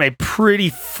form a pretty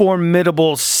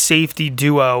formidable safety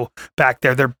duo back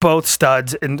there. They're both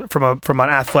studs from an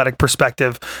athletic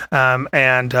perspective.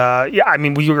 I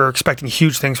mean, we were expecting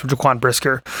huge things from Jaquan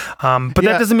Brisker. But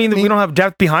that doesn't mean that we don't have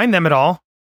depth behind them at all.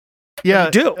 Yeah,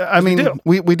 we do.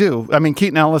 We do. I mean,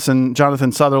 Keaton Ellis and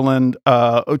Jonathan Sutherland,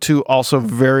 two also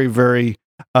very, very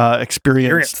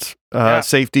experienced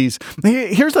safeties.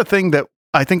 Here's the thing that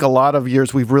I think a lot of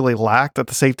years we've really lacked at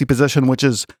the safety position, which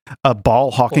is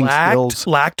ball hawking skills.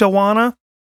 Lactawana?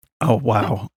 Oh,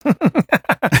 wow.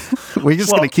 We're just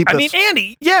going to keep this. I mean,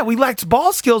 Andy, we lacked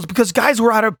ball skills because guys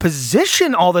were out of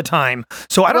position all the time.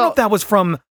 So I don't know if that was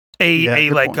from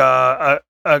a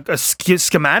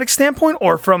schematic standpoint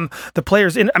or from the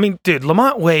players. I mean, dude,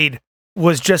 Lamont Wade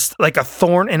was just like a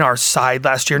thorn in our side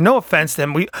last year. No offense to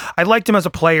him. I liked him as a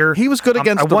player. He was good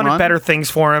against the run. I wanted run, better things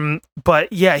for him,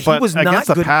 but he was not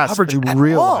good coverage at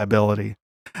real all. Liability.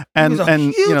 And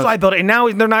huge liability. And now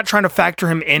they're not trying to factor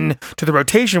him in to the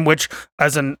rotation, which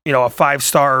as a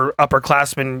 5-star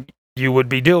upperclassman you would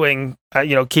be doing,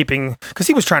 keeping, because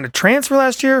he was trying to transfer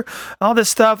last year, all this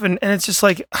stuff, and it's just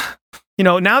like,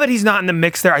 now that he's not in the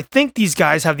mix there, I think these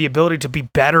guys have the ability to be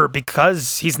better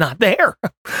because he's not there.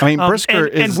 I mean, Brisker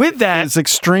is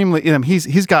extremely.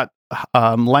 He's got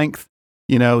length.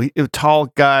 A tall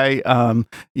guy.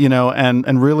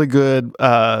 And really good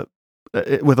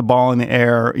with a ball in the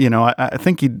air. I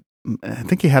think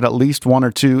he had at least 1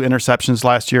 or 2 interceptions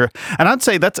last year, and I'd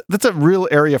say that's a real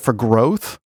area for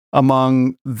growth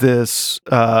among this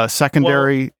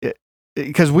secondary,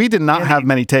 because we did not have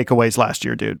many takeaways last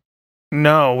year, dude.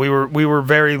 No, we were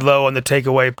very low on the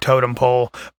takeaway totem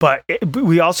pole, but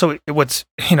we also, what's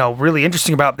really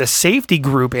interesting about this safety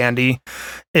group, Andy,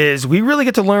 is we really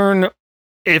get to learn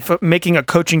if making a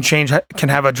coaching change can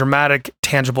have a dramatic,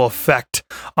 tangible effect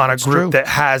on a group that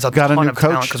has a ton of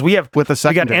talent. Because we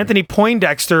got Anthony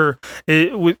Poindexter,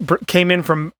 came in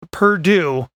from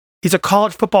Purdue. He's a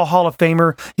college football Hall of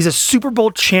Famer. He's a Super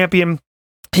Bowl champion.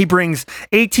 He brings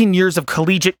 18 years of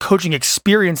collegiate coaching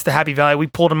experience to Happy Valley. We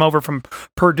pulled him over from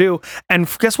Purdue. And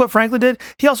guess what Franklin did?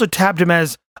 He also tabbed him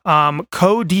as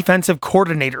co-defensive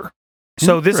coordinator.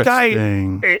 So this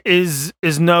guy is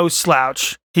no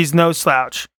slouch. He's no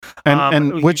slouch.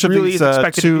 And which of these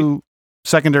two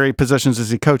secondary positions is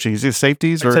he coaching? Is he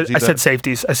safeties? I said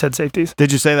safeties.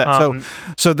 Did you say that?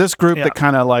 So this group that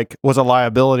kind of like was a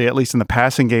liability, at least in the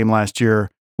passing game last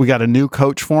year, we got a new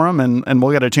coach for him, and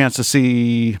we'll get a chance to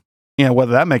see,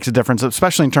 whether that makes a difference,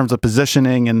 especially in terms of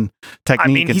positioning and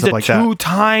technique and stuff like that. He's a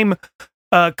 2-time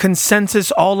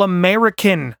consensus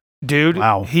All-American, dude.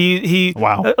 Wow. He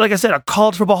like I said, a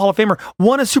college football Hall of Famer,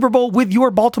 won a Super Bowl with your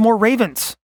Baltimore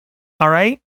Ravens. All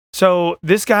right? So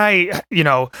this guy,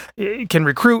 can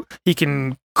recruit, he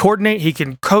can coordinate, he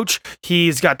can coach,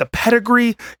 he's got the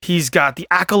pedigree, he's got the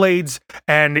accolades,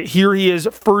 and here he is,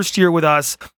 first year with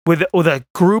us, with a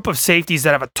group of safeties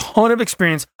that have a ton of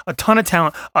experience, a ton of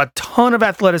talent, a ton of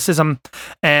athleticism,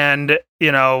 and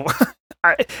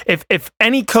if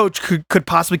any coach could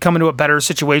possibly come into a better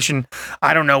situation,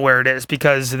 I don't know where it is,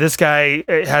 because this guy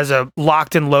has a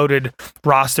locked and loaded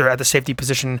roster at the safety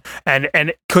position, and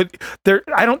there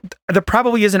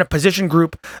probably isn't a position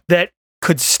group that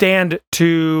could stand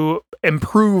to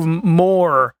improve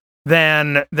more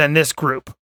than this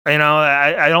group. There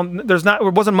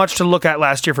wasn't much to look at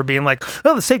last year for being like,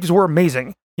 oh, the safeties were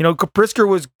amazing. Brisker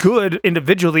was good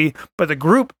individually, but the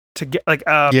group to get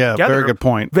together, very good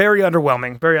point. Very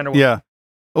underwhelming. Yeah.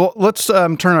 Well, let's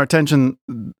turn our attention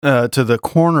to the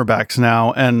cornerbacks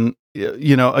now, and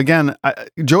again,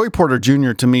 Joey Porter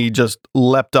Jr. to me just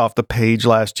leapt off the page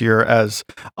last year as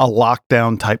a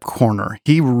lockdown type corner.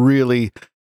 He really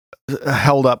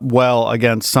held up well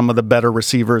against some of the better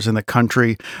receivers in the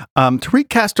country. Tariq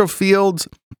Castro-Fields,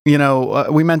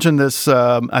 we mentioned this,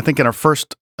 I think in our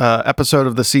first episode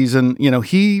of the season,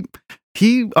 he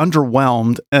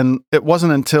underwhelmed, and it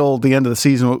wasn't until the end of the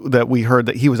season that we heard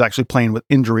that he was actually playing with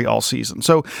injury all season.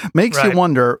 So makes you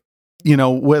wonder,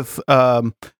 with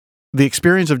the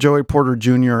experience of Joey Porter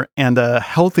Jr. and a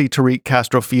healthy Tariq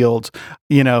Castro-Fields,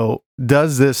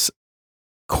 does this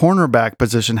cornerback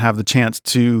position have the chance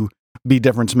to be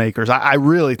difference makers? I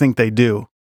really think they do.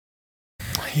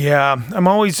 Yeah, I'm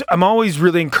always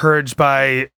really encouraged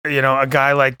by a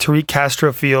guy like Tariq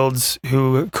Castro-Fields,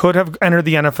 who could have entered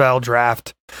the NFL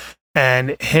draft,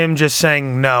 and him just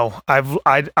saying no,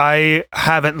 I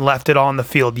haven't left it on the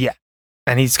field yet,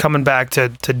 and he's coming back to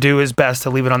do his best to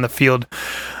leave it on the field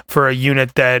for a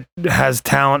unit that has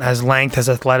talent, has length, has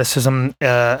athleticism,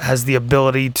 has the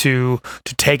ability to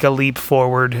take a leap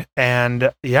forward.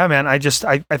 And yeah, man, I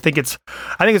think it's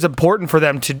important for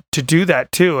them to do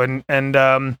that too.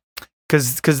 And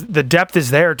because the depth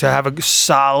is there to have a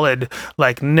solid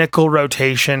like nickel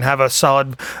rotation, have a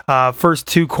solid first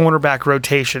two cornerback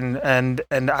rotation, and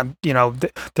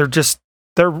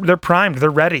they're primed, they're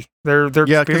ready, they're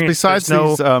yeah. Because besides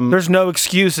there's no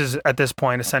excuses at this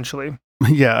point, essentially.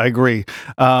 Yeah, I agree.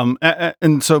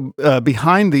 And so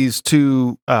behind these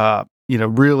two,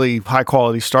 really high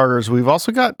quality starters, we've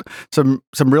also got some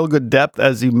real good depth,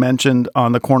 as you mentioned,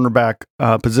 on the cornerback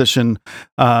position.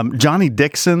 Johnny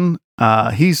Dixon,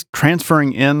 he's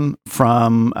transferring in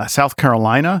from South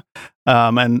Carolina,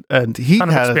 and he ton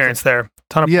of experience there.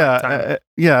 Ton of time.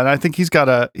 And I think he's got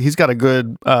a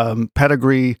good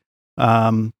pedigree.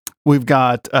 We've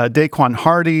got Daquan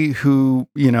Hardy, who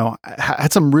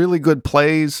had some really good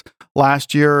plays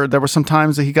last year. There were some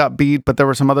times that he got beat, but there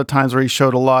were some other times where he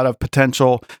showed a lot of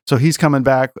potential. So he's coming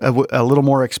back a little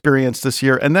more experienced this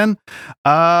year. And then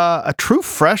a true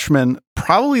freshman,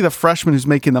 probably the freshman who's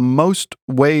making the most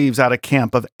waves out of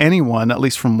camp of anyone, at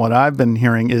least from what I've been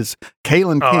hearing, is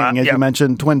Kalen King, as you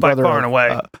mentioned, twin brother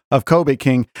of Kobe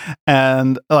King.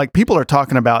 And like people are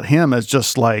talking about him as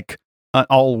just like an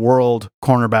all-world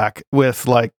cornerback with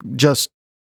like just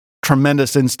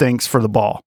tremendous instincts for the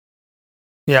ball.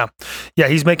 Yeah,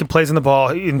 he's making plays in the ball.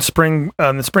 In the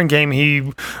spring game,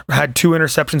 he had 2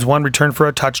 interceptions, 1 return for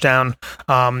a touchdown.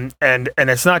 And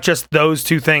it's not just those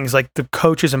 2 things. Like the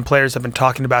coaches and players have been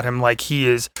talking about him like he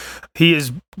is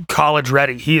college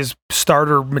ready. He is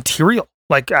starter material,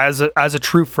 like as a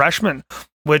true freshman.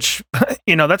 Which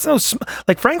that's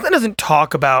like Franklin doesn't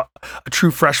talk about a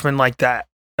true freshman like that.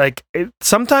 Like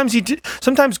sometimes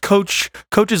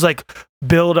coaches like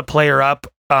build a player up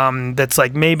that's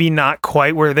like maybe not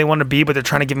quite where they want to be, but they're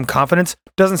trying to give him confidence.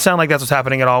 Doesn't sound like that's what's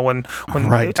happening at all when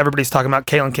right. Everybody's talking about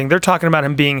Kalen King. They're talking about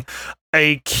him being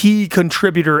a key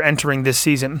contributor entering this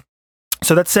season.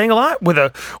 So that's saying a lot with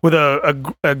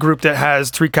a group that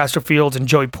has Tariq Castro-Fields and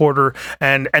Joey Porter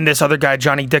and this other guy,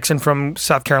 Johnny Dixon from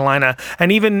South Carolina,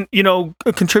 and even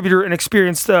a contributor and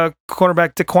experienced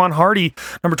cornerback Daquan Hardy,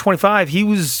 number 25. He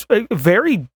was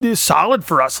very solid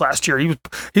for us last year.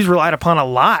 He's relied upon a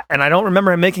lot, and I don't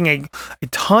remember him making a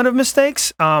ton of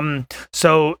mistakes.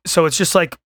 So it's just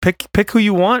like pick who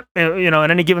you want, in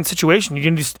any given situation.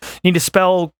 You need to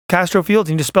spell Castro-Fields,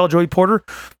 you need to spell Joey Porter.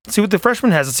 Let's see what the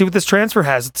freshman has. Let's see what this transfer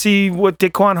has. Let's see what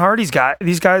Daquan Hardy's got.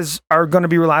 These guys are going to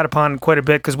be relied upon quite a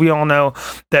bit because we all know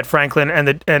that Franklin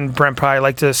and Brent Pry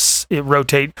like to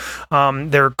rotate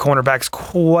their cornerbacks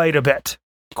quite a bit.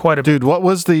 Dude, what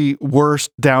was the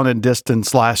worst down and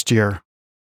distance last year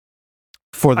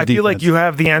for the defense? I feel like you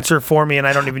have the answer for me, and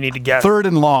I don't even need to guess. 3rd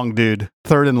and long, dude.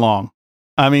 3rd and long.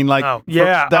 I mean, like,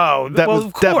 that was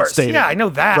of course. Devastating. Yeah, I know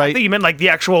that. Right? I think you meant like the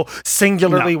actual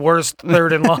singularly worst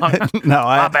 3rd and long. No,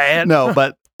 my bad. No,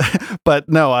 but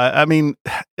no, I mean,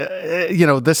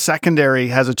 this secondary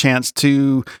has a chance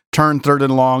to turn 3rd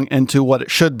and long into what it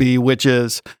should be, which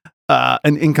is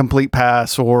an incomplete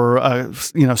pass or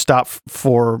stop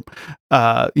for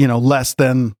less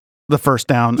than the first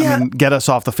down. Yeah. I mean, get us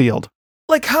off the field.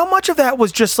 Like, how much of that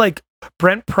was just like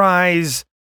Brent Pry's?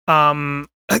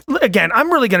 Again,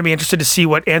 I'm really going to be interested to see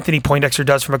what Anthony Poindexter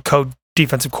does from a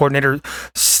co-defensive coordinator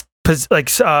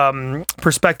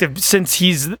perspective, since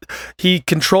he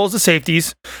controls the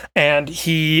safeties and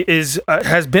he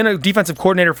has been a defensive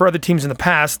coordinator for other teams in the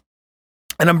past.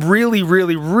 And I'm really,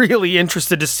 really, really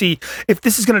interested to see if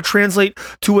this is going to translate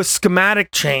to a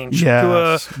schematic change.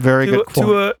 Yes, very good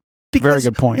point. Very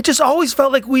good point. It just always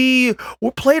felt like we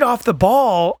were played off the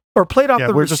ball or played off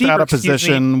the receiver. We're just out of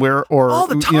position. All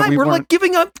the time. We're like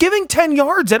giving 10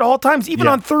 yards at all times, even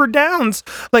on 3rd downs.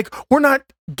 Like we're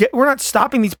not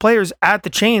stopping these players at the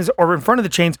chains or in front of the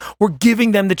chains. We're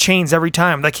giving them the chains every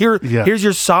time. Like here's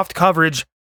your soft coverage.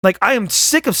 Like I am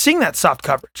sick of seeing that soft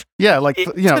coverage. Yeah, like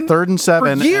 3rd and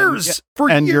 7 for years.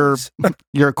 And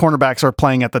your cornerbacks are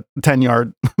playing at the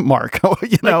 10-yard mark.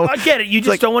 I get it. You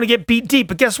just don't want to get beat deep,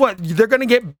 but guess what? They're going to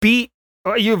get beat.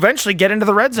 You eventually get into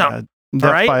the red zone. All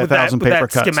right, with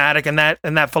that schematic and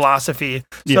that philosophy.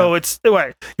 So it's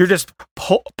you're just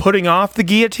putting off the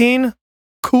guillotine.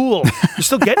 Cool. You're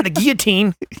still getting the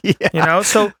guillotine.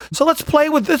 So let's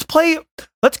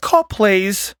call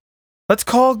plays. Let's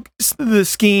call the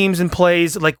schemes and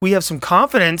plays like we have some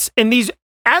confidence in these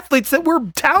athletes that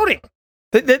we're touting.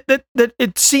 That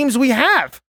it seems we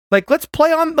have. Like let's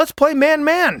play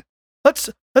man. Let's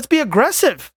be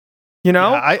aggressive.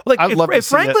 I'd love if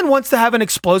Franklin wants to have an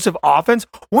explosive offense,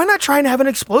 why not try and have an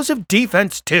explosive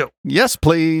defense too? Yes,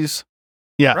 please.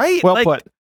 Yeah. Right? Well put.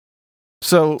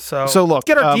 So look. Let's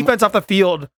get our defense off the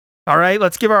field. All right.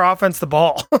 Let's give our offense the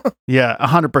ball. Yeah,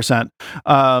 100%.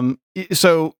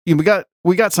 So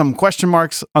we got some question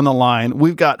marks on the line.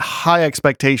 We've got high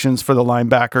expectations for the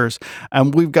linebackers,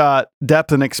 and we've got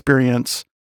depth and experience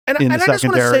in the secondary. I just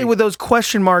want to say, with those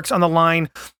question marks on the line,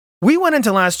 we went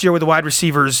into last year with the wide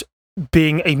receivers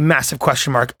being a massive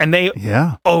question mark, and they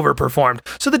overperformed.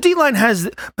 So the D-line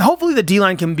hopefully the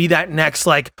D-line can be that next,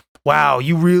 like, wow,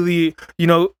 you really,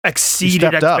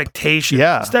 exceeded expectations.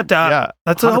 Yeah. Stepped up. Yeah.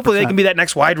 That's hopefully they can be that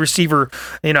next wide receiver,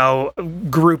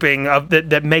 grouping of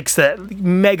that makes that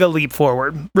mega leap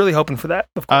forward. Really hoping for that.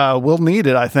 Of course. We'll need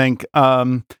it, I think.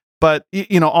 But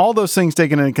all those things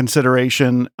taken into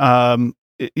consideration, I'm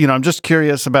just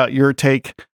curious about your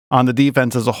take on the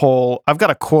defense as a whole. I've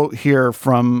got a quote here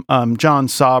from John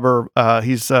Sauber.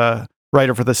 He's a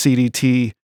writer for the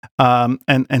CDT.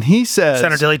 And he says,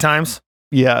 Center Daily Times.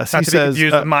 Yes, not to be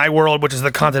confused with My World, which is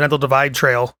the Continental Divide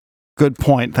Trail. Good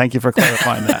point. Thank you for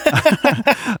clarifying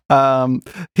that.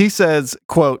 He says,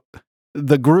 quote,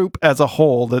 "The group as a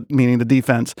whole, meaning the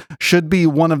defense, should be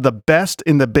one of the best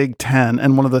in the Big Ten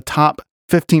and one of the top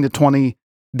 15 to 20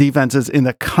 defenses in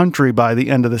the country by the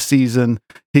end of the season."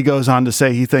 He goes on to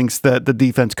say he thinks that the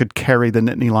defense could carry the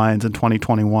Nittany Lions in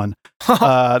 2021.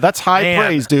 That's high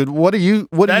praise, dude. What do you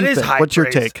think? What's your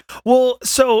take? Well,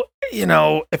 so,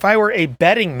 if I were a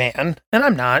betting man, and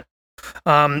I'm not,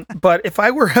 but if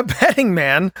I were a betting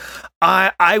man,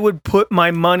 I would put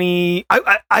my money,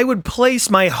 I would place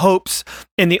my hopes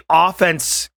in the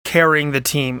offense carrying the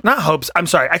team. Not hopes, I'm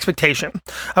sorry, expectation.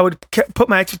 I would put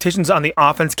my expectations on the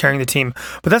offense carrying the team.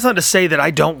 But that's not to say that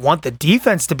I don't want the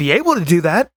defense to be able to do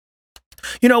that.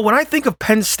 When I think of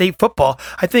Penn State football,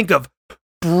 I think of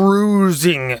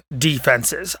bruising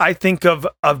defenses. I think of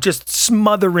just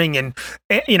smothering and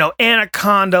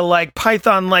anaconda like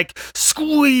python like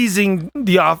squeezing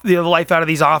the life out of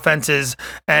these offenses,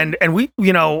 and we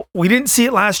didn't see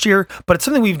it last year, but it's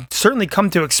something we've certainly come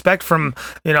to expect from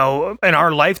in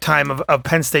our lifetime of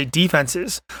Penn State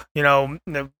defenses.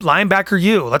 The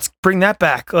linebacker let's bring that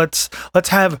back. Let's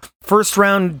have first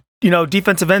round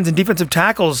defensive ends and defensive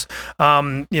tackles,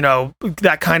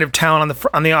 that kind of talent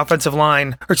on the offensive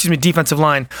line, defensive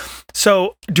line.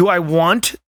 So do I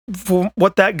want for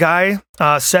what that guy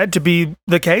said to be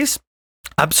the case?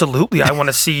 Absolutely. I want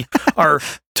to see our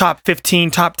top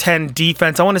 15, top 10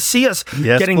 defense. I want to see us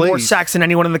getting more sacks than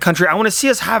anyone in the country. I want to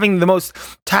see us having the most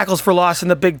tackles for loss in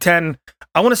the Big Ten.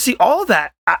 I want to see all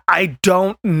that. I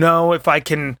don't know if I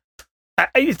can...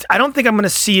 I don't think I'm going to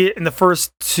see it in the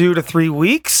first 2 to 3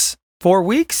 weeks, 4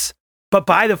 weeks, but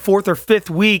by the 4th or 5th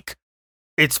week,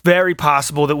 it's very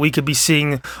possible that we could be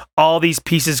seeing all these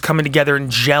pieces coming together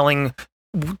and gelling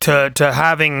to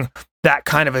having that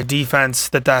kind of a defense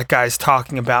that guy's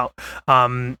talking about.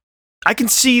 I can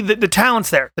see that the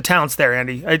talent's there. The talent's there,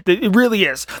 Andy. It really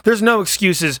is. There's no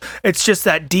excuses. It's just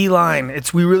that D-line.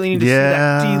 We really need to see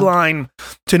that D-line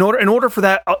in order for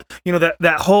that,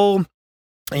 that whole...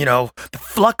 the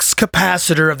flux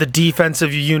capacitor of the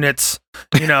defensive units,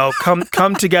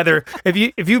 come together.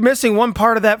 If you're missing one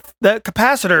part of that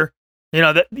capacitor,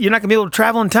 that you're not gonna be able to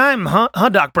travel in time, huh,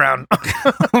 Doc Brown?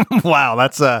 Wow,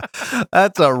 that's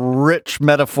a rich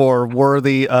metaphor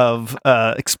worthy of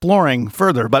exploring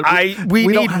further. But we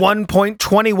need 1.21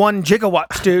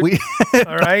 gigawatts, dude.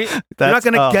 All right, you're not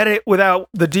gonna get it without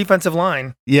the defensive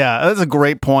line. Yeah, that's a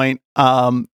great point.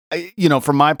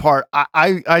 For my part,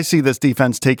 I see this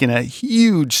defense taking a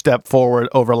huge step forward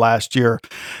over last year,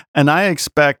 and I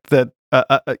expect that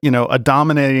a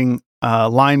dominating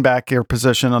linebacker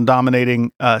position, on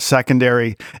dominating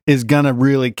secondary is going to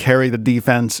really carry the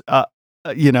defense.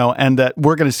 And that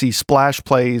we're going to see splash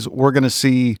plays, we're going to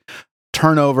see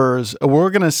turnovers,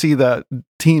 we're going to see the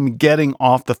team getting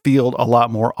off the field a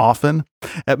lot more often.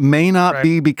 It may not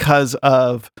be because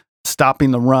of stopping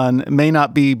the run. It may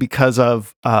not be because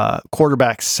of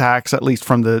quarterback sacks, at least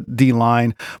from the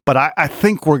D-line, but I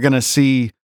think we're going to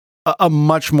see a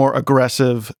much more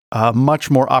aggressive, much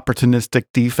more opportunistic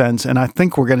defense, and I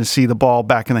think we're going to see the ball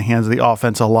back in the hands of the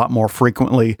offense a lot more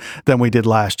frequently than we did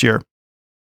last year.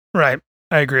 Right.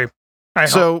 I agree.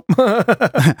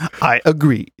 I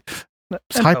agree.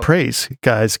 It's high praise,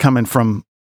 guys, coming from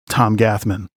Tom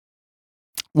Gathman.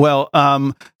 Well,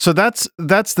 so that's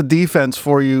the defense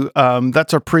for you.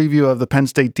 That's our preview of the Penn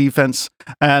State defense.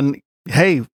 And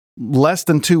hey, less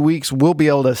than 2 weeks, we'll be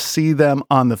able to see them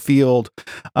on the field.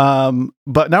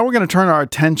 But now we're going to turn our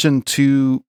attention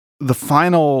to the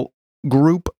final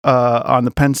group on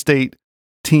the Penn State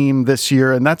team this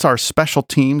year, and that's our special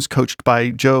teams, coached by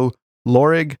Joe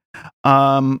Lorig.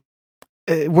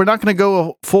 we're not going to go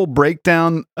a full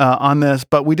breakdown on this,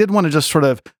 but we did want to just sort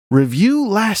of review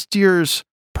last year's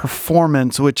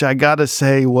performance, which I got to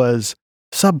say was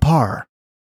subpar.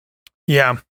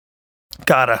 Yeah.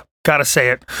 Gotta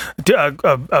say it.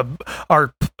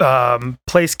 Our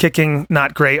place kicking,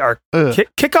 not great. Our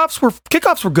kickoffs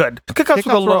were good. Kickoffs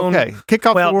were alone. Okay.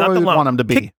 Kickoffs were where we want them to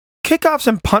be. Kickoffs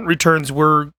and punt returns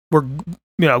were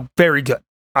very good,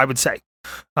 I would say.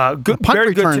 Good punt very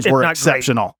returns good, were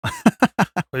exceptional.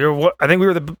 I think we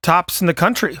were the tops in the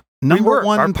country. Number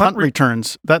one in punt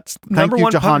returns. That's number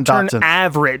one Jahan punt return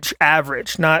Dotson.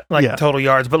 Average, not like total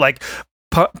yards, but like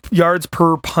yards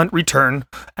per punt return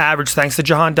average, thanks to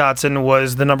Jahan Dotson,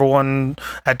 was the number one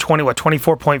at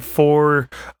 24.4,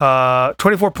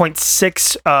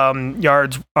 24.6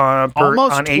 yards per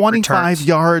almost on 8 25 returns.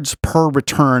 Yards per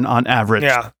return on average.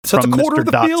 Yeah, so it's a quarter of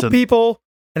the field, people.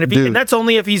 And that's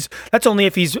only if he's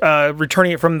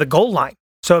returning it from the goal line.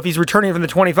 So if he's returning it from the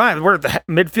 25, we're at the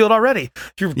midfield already.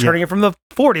 If you're returning it from the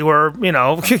 40, we're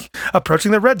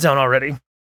approaching the red zone already.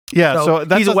 Yeah, so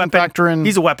that doesn't factor in.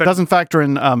 He's a weapon. Doesn't factor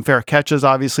in fair catches.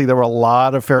 Obviously, there were a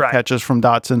lot of fair catches from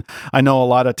Dotson. I know a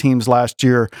lot of teams last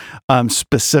year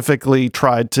specifically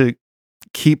tried to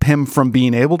keep him from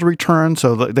being able to return.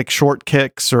 So like short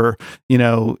kicks or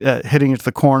hitting it to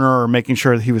the corner or making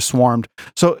sure that he was swarmed.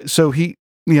 So he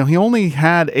he only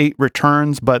had 8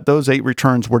 returns, but those 8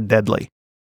 returns were deadly.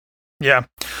 Yeah,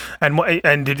 and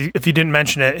if you didn't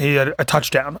mention it, he had a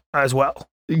touchdown as well.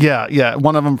 Yeah,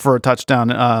 one of them for a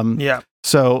touchdown.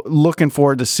 So looking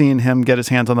forward to seeing him get his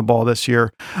hands on the ball this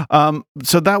year.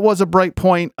 So that was a bright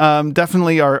point.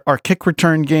 Definitely our kick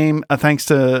return game, thanks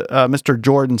to Mr.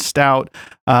 Jordan Stout.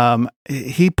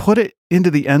 He put it into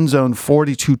the end zone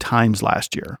 42 times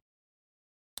last year.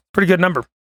 Pretty good number.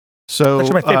 So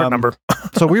actually my favorite number.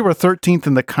 So we were 13th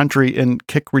in the country in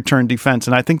kick return defense,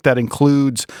 and I think that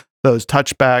includes those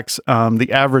touchbacks.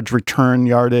 The average return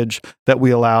yardage that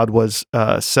we allowed was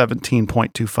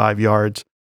 17.25 yards.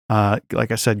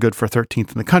 Like I said, good for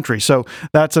 13th in the country. So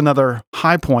that's another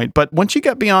high point. But once you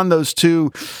get beyond those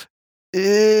two,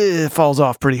 it falls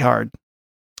off pretty hard.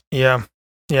 Yeah.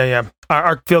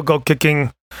 Our field goal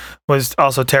kicking was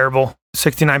also terrible.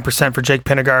 69% for Jake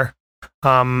Pinegar.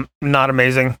 Not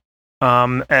amazing.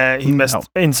 He missed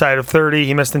inside of 30.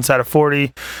 He missed inside of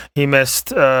 40. He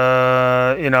missed,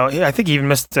 I think he even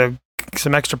missed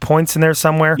some extra points in there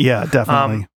somewhere. Yeah,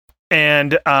 definitely.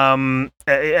 And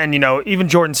even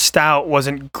Jordan Stout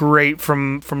wasn't great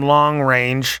from long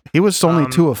range. He was only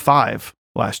 2 of 5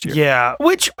 last year. Yeah,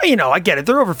 which, I get it.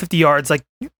 They're over 50 yards. Like,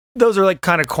 those are like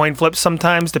kind of coin flips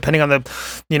sometimes, depending on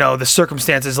the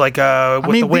circumstances. Like, the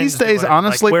winds these days,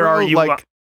 honestly, where are you? Like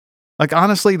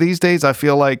honestly, these days, I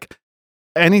feel like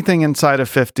anything inside of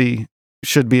 50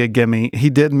 should be a gimme. He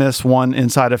did miss one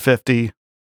inside of 50.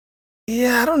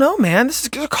 Yeah, I don't know, man. This is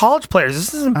college players.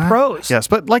 This isn't pros. Yes,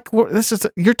 but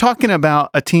you're talking about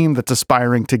a team that's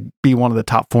aspiring to be one of the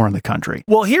top 4 in the country.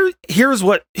 Well, here's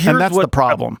the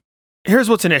problem. Here's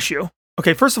what's an issue.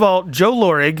 Okay, first of all, Joe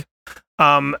Lorig,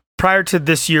 prior to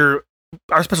this year,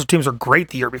 our special teams were great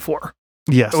the year before.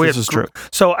 Yes, this is true.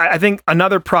 So I think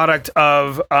another product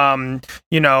of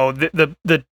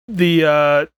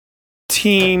the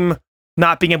team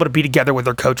not being able to be together with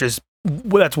their coaches.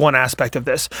 That's one aspect of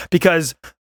this, because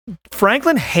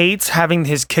Franklin hates having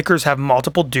his kickers have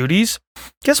multiple duties.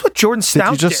 Guess what Jordan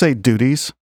Stout did? You just say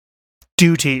duties?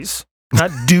 Duties,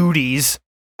 not duties.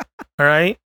 All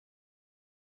right.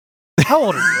 How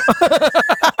old are you?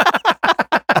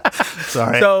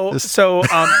 Sorry. So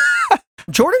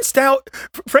Jordan Stout,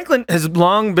 Franklin has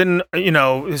long been,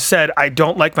 said, I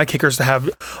don't like my kickers to have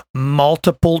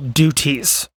multiple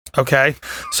duties. Okay.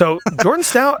 So Jordan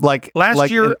Stout last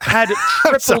year had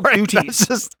triple duties.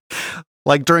 Just,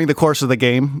 like during the course of the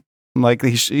game, like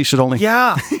he should only,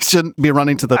 he shouldn't be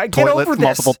running to the toilet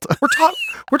multiple times.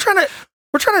 We're trying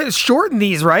to shorten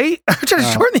these, right? We're trying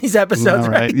to shorten these episodes,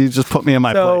 right? You just put me in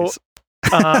my place.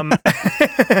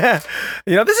 That's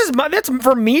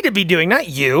for me to be doing, not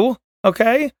you.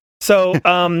 Okay. So,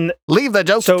 leave the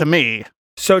jokes to me.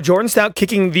 So Jordan Stout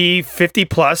kicking the 50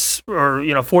 plus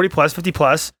or 40 plus, 50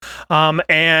 plus.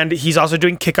 And he's also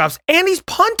doing kickoffs and he's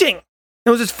punting. It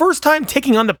was his first time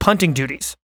taking on the punting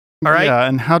duties. All right. Yeah.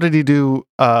 And how did he do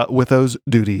with those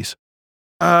duties?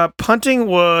 Punting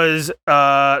was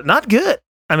not good.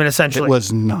 I mean, essentially, it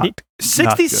was not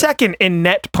 62nd in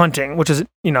net punting, which is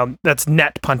that's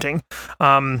net punting.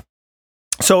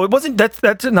 So it wasn't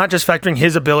that's not just factoring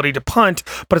his ability to punt,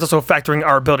 but it's also factoring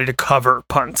our ability to cover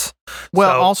punts.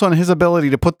 Well, also in his ability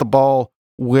to put the ball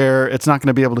where it's not going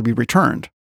to be able to be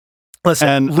returned.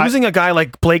 Listen, losing a guy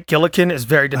like Blake Gillikin is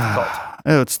very difficult.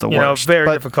 It's the worst.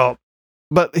 Very difficult.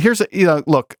 but here's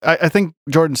look, I think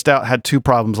Jordan Stout had two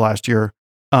problems last year.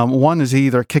 One is he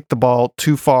either kicked the ball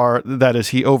too far, that is,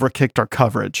 he overkicked our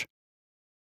coverage,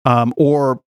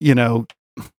 or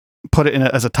put it in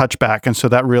as a touchback, and so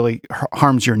that really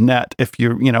harms your net if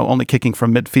you're only kicking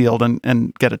from midfield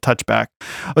and get a touchback.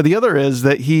 Or the other is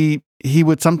that he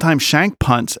would sometimes shank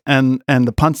punts, and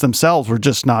the punts themselves were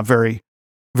just not very,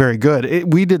 very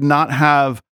good. We did not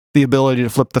have the ability to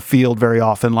flip the field very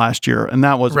often last year, and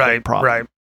that was a big problem. Right.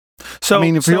 So I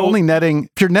mean, if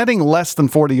you're netting less than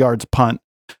 40 yards punt,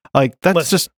 like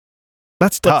that's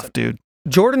tough, dude.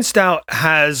 Jordan Stout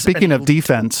has, speaking of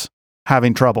defense,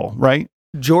 having trouble, right?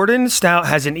 Jordan Stout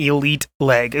has an elite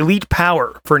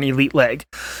power for an elite leg.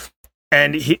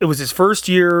 And it was his first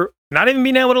year not even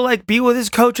being able to be with his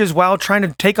coaches while trying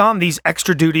to take on these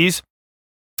extra duties.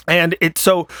 And it's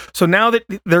so now that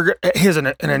he has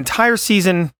an entire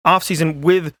off season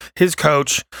with his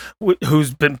coach,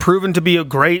 who's been proven to be a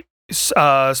great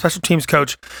special teams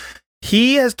coach,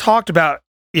 he has talked about,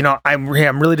 I'm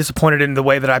really disappointed in the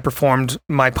way that I performed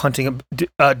my punting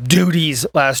duties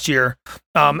last year.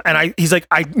 And he's like,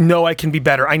 I know I can be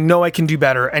better. I know I can do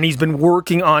better. And he's been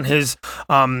working on his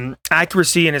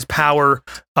accuracy and his power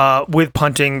with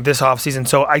punting this offseason.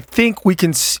 So I think we're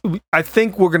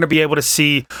going to be able to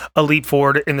see a leap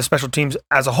forward in the special teams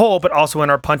as a whole, but also in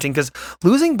our punting, because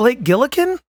losing Blake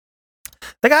Gillikin,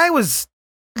 the guy was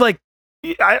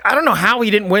I don't know how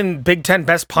he didn't win Big Ten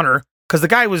Best Punter, because the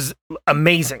guy was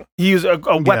amazing. He was a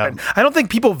weapon. Yeah. I don't think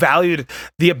people valued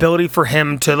the ability for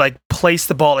him to place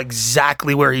the ball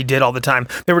exactly where he did all the time.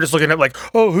 They were just looking at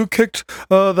who kicked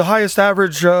the highest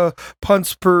average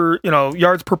punts per,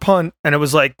 yards per punt. And it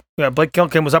was Blake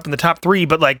Gillikin was up in the top 3,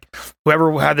 but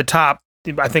whoever had the top,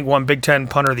 I think, won Big Ten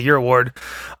Punter of the Year award.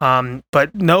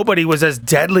 But nobody was as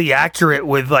deadly accurate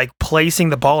with placing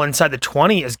the ball inside the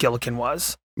 20 as Gillikin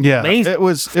was. Yeah, amazing. It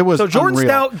was. So Jordan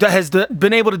Stout has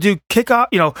been able to do kickoff,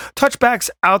 touchbacks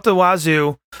out the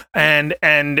wazoo, and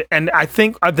I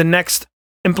think the next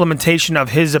implementation of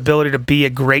his ability to be a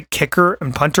great kicker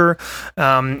and punter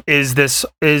is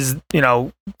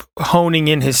honing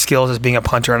in his skills as being a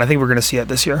punter, and I think we're going to see it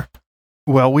this year.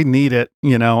 Well, we need it,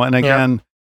 and again,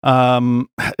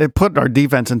 it put our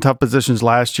defense in tough positions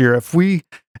last year. If we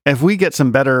get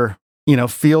some better,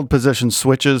 field position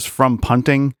switches from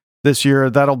punting this year,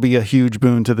 that'll be a huge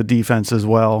boon to the defense as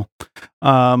well.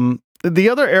 The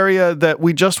other area that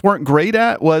we just weren't great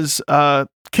at was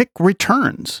kick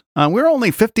returns. We're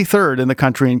only 53rd in the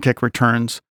country in kick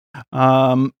returns,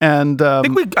 and I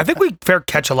think we fair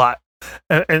catch a lot.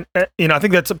 And I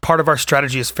think that's a part of our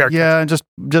strategy is fair catch. Yeah, and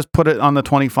just put it on the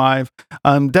 25.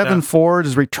 Devin Ford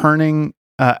is returning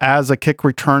as a kick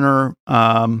returner.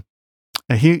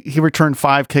 He returned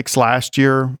 5 kicks last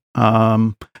year.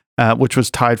 Which was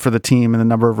tied for the team in the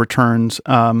number of returns.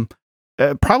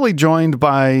 Probably joined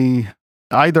by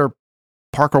either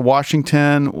Parker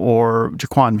Washington or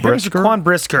Jaquan Brisker.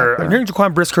 I'm hearing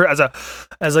Jaquan Brisker as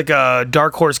a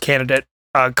dark horse candidate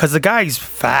because the guy's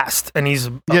fast and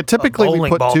he's typically we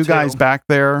put 2 guys back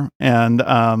there, and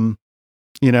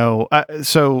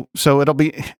so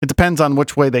it depends on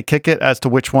which way they kick it as to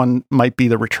which one might be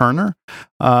the returner.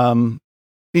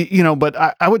 But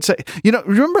I would say,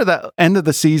 remember that end of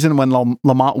the season when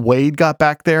Lamont Wade got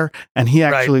back there, and he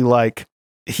actually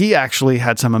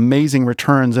had some amazing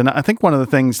returns. And I think one of the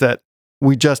things that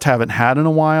we just haven't had in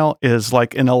a while is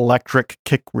an electric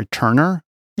kick returner.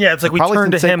 Yeah, it's we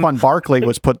turned to him. Saquon Barkley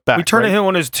was put back. We turned to him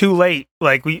when it was too late.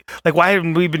 Why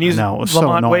haven't we been using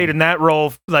Lamont Wade in that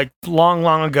role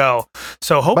long ago?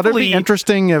 So hopefully, but it'd be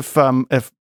interesting if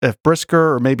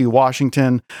Brisker or maybe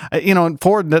Washington, and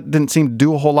Ford didn't seem to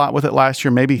do a whole lot with it last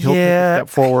year. Maybe he'll take a step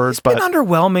forward. He's been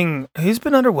underwhelming. He's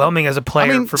been underwhelming as a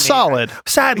player for me. Solid.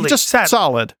 Sadly. Just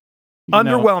solid.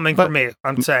 Underwhelming for me,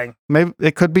 I'm saying. Maybe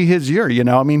it could be his year,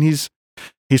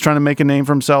 He's trying to make a name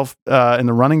for himself in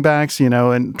the running backs,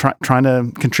 and trying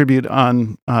to contribute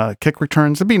on kick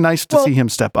returns. It'd be nice to see him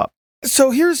step up.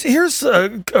 So here's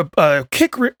a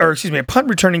punt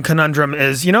returning conundrum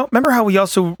is, remember how we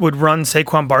also would run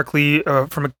Saquon Barkley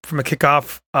from a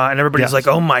kickoff and everybody's like,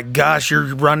 oh my gosh,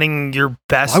 you're running your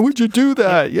best. Why would you do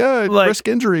that? Yeah, risk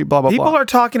injury, blah, blah, blah. People are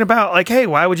talking about hey,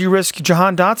 why would you risk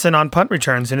Jahan Dotson on punt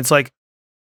returns? And it's he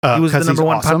was the number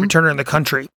 1 punt returner in the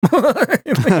country.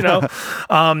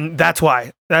 That's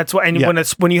why. And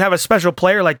when you have a special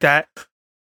player like that,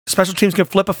 special teams can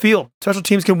flip a field. Special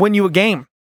teams can win you a game.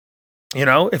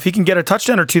 If he can get a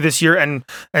touchdown or 2 this year and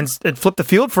flip the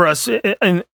field for us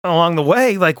and along the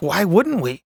way, why wouldn't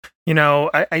we?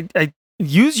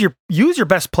 use your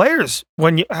best players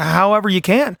however you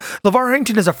can. LeVar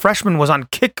Arrington as a freshman was on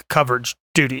kick coverage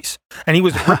duties, and he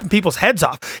was ripping people's heads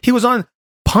off. He was on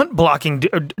punt blocking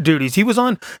duties. He was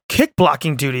on kick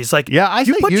blocking duties. Like,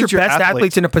 you put your best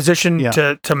athletes in a position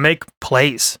to make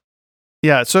plays.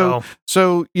 Yeah. So,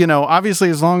 obviously,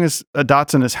 as long as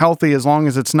Dotson is healthy, as long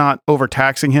as it's not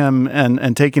overtaxing him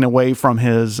and taking away from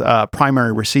his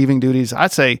primary receiving duties,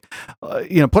 I'd say,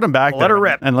 put him back. Let her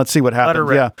rip. And let's see what happens.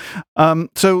 Yeah.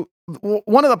 So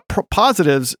one of the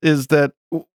positives is that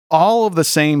all of the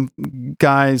same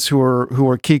guys who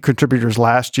were key contributors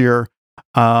last year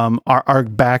are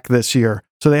back this year.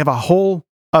 So they have a whole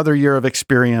other year of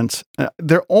experience.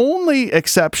 Their only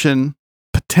exception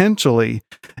potentially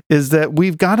is that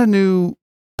we've got a new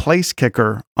place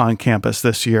kicker on campus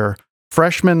this year,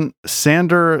 freshman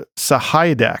Sander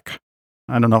Sahaydak.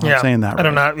 I don't know if I'm saying that right. I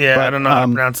don't know. Yeah, but, I don't know how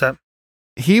to pronounce that.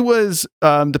 He was,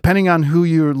 depending on who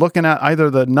you're looking at, either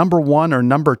the number 1 or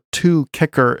number 2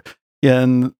 kicker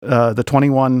in the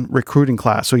 21 recruiting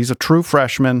class. So he's a true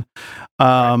freshman.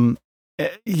 And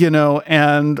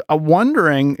I'm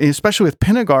wondering, especially with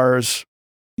Pinegar's,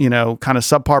 kind of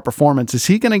subpar performance, is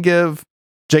he going to give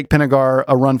Jake Pinegar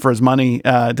a run for his money?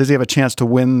 Does he have a chance to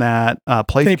win that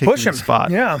place kicking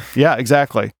spot? Yeah,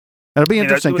 exactly. It'll be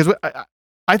interesting because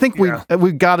I think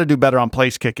we've got to do better on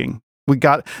place kicking.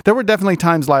 There were definitely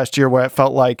times last year where it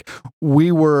felt like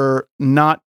we were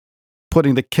not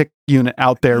putting the kick unit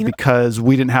out there because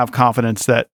we didn't have confidence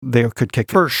that they could kick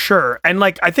it. For sure. And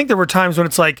I think there were times when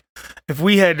it's like, if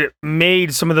we had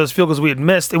made some of those field goals we had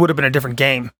missed, it would have been a different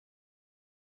game.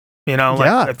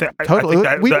 Totally.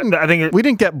 I think we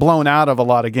didn't get blown out of a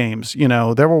lot of games.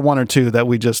 There were 1 or 2 that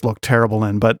we just looked terrible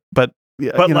in, but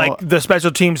the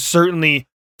special teams certainly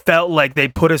felt like they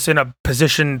put us in a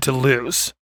position to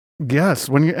lose. Yes,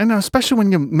 especially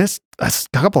when you miss a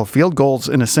couple of field goals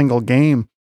in a single game,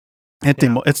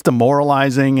 it's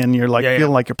demoralizing, and you're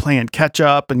feeling like you're playing catch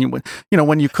up, and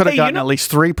when you could have gotten at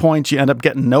least 3 points, you end up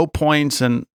getting no points,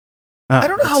 and I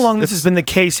don't know how long this has been the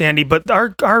case, Andy, but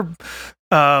our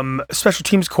special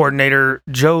teams coordinator,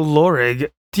 Joe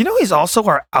Lorig, do you know he's also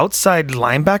our outside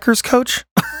linebackers coach?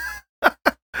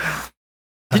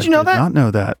 Did you know that? I did not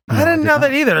know that. No, I didn't know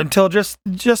that either until just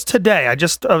today. I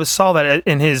just saw that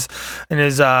in his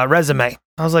resume.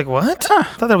 I was like, what? I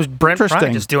thought that was Brent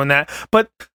Pry just doing that. But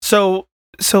so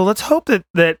let's hope that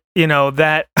let's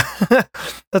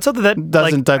hope that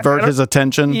doesn't divert his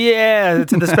attention. Yeah,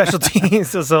 to the special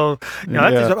teams.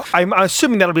 I'm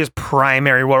assuming that'll be his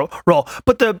primary role.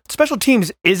 But the special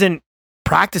teams isn't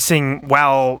practicing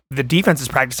while the defense is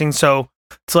practicing. So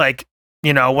it's like,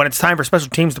 when it's time for special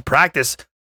teams to practice,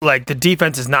 like the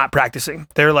defense is not practicing.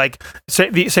 They're like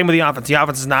same with the offense. The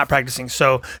offense is not practicing.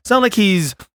 So it's not like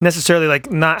he's necessarily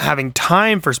like not having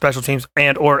time for special teams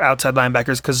and or outside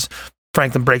linebackers, because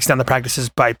Franklin breaks down the practices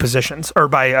by positions or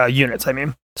by units. I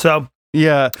mean, so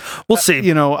yeah, we'll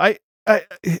see. I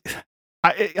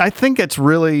think it's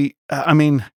really. I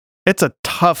mean, it's a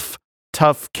tough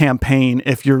campaign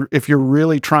if you're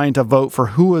really trying to vote for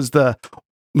who is the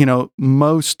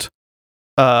most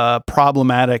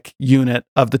problematic unit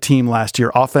of the team last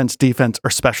year: offense, defense,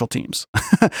 or special teams.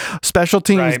 Special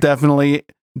teams definitely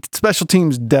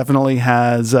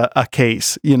has a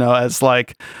case, as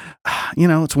like,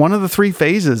 it's one of the 3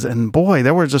 phases. And boy,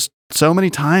 there were just so many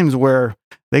times where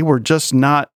they were just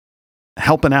not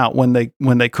helping out when they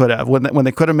could have, when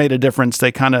they could have made a difference.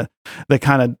 They kind of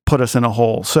put us in a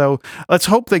hole. So let's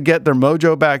hope they get their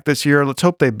mojo back this year. Let's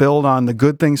hope they build on the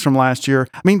good things from last year.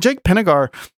 I mean, Jake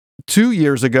Pinegar, 2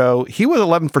 years ago, he was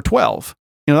 11 for 12.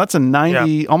 That's a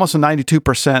 90, almost a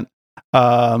 92%,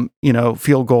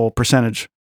 field goal percentage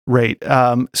rate.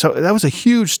 So that was a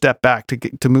huge step back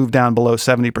to move down below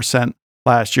 70%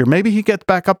 last year. Maybe he gets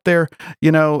back up there.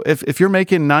 If you're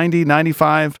making 90,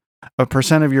 95%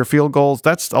 of your field goals,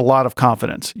 that's a lot of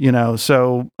confidence,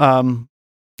 So, a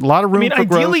lot of room for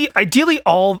growth. Ideally,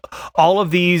 all of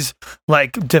these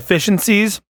like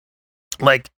deficiencies,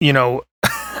 like,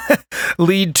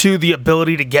 lead to the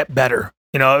ability to get better.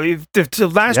 If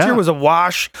last year was a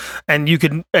wash, and you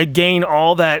could gain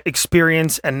all that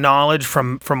experience and knowledge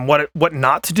from what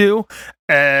not to do,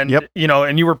 and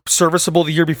and you were serviceable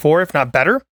the year before, if not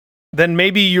better, then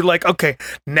maybe you're like, okay,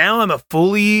 now I'm a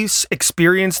fully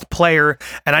experienced player,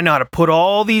 and I know how to put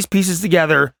all these pieces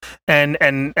together, and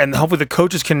hopefully the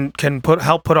coaches can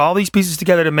help put all these pieces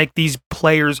together to make these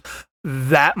players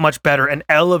that much better and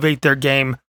elevate their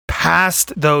game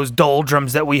past those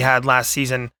doldrums that we had last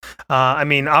season. I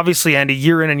mean, obviously, Andy,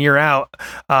 year in and year out,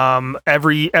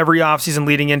 every offseason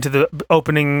leading into the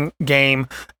opening game,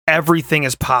 everything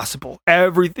is possible.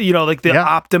 The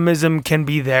optimism can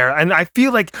be there. And I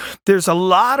feel like there's a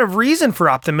lot of reason for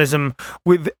optimism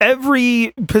with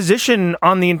every position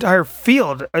on the entire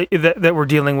field that we're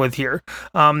dealing with here.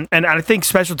 And I think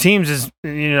special teams is,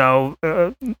 they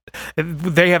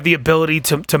have the ability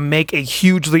to make a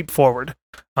huge leap forward.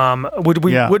 Would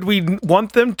we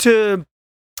want them to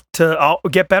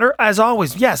get better? As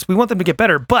always, yes, we want them to get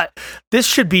better, but this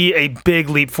should be a big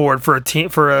leap forward for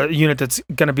a unit that's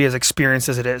going to be as experienced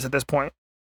as it is at this point.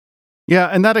 Yeah,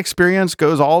 and that experience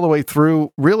goes all the way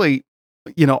through really,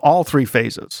 all three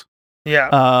phases.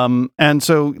 Yeah. And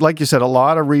so, like you said, a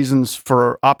lot of reasons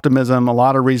for optimism, a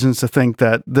lot of reasons to think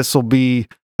that this will be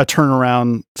a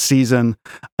turnaround season.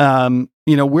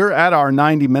 We're at our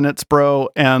 90 minutes, bro,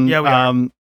 and yeah, we are.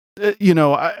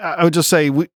 I would just say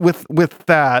with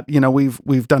that,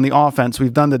 we've done the offense,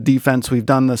 we've done the defense, we've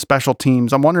done the special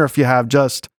teams. I wonder if you have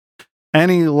just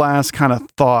any last kind of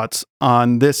thoughts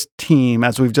on this team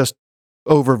as we've just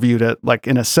overviewed it, like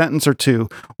in a sentence or two.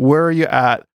 Where are you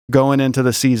at going into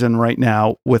the season right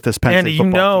now with this Penn State Andy, football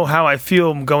you know team? How I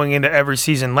feel going into every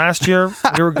season. Last year,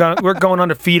 we're going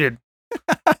undefeated.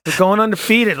 We're going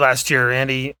undefeated last year,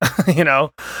 Andy.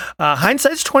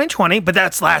 Hindsight's 2020, but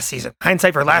that's last season.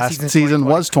 Hindsight for last season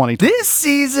was 2020. This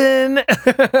season,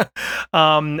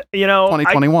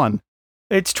 2021.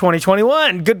 It's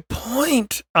 2021. Good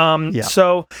point.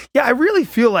 So yeah, I really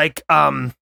feel like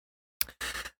that.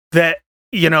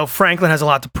 Franklin has a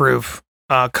lot to prove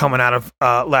coming out of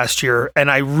last year,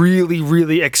 and I really,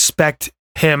 really expect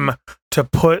him to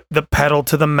put the pedal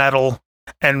to the metal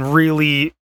and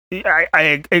really.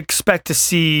 I expect to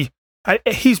see.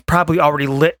 He's probably already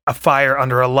lit a fire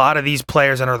under a lot of these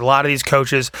players, under a lot of these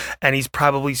coaches, and he's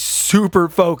probably super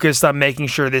focused on making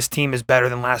sure this team is better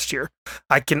than last year.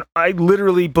 I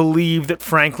literally believe that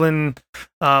Franklin,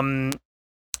 that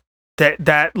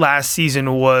last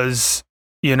season was,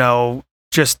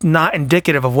 just not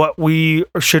indicative of what we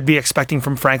should be expecting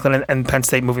from Franklin and Penn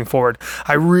State moving forward.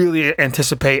 I really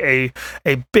anticipate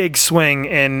a big swing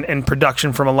in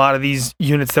production from a lot of these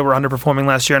units that were underperforming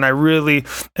last year, and I really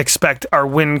expect our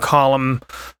win column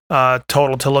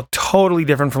total to look totally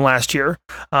different from last year.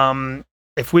 However,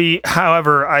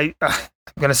 I'm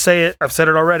going to say it, I've said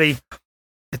it already,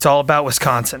 it's all about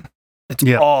Wisconsin. It's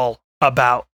all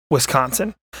about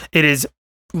Wisconsin. It is,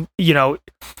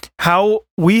 how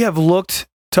we have looked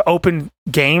to open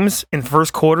games in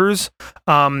first quarters,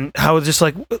 how it's just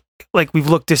like we've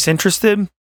looked disinterested.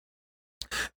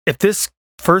 If this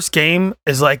first game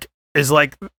is like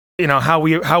how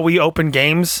we open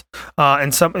games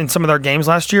in some of our games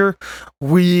last year,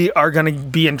 we are going to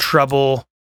be in trouble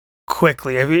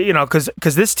quickly.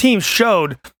 Because this team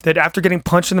showed that after getting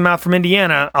punched in the mouth from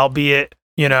Indiana, albeit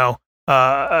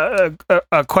a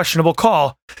questionable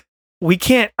call, we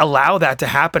can't allow that to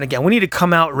happen again. We need to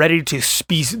come out ready to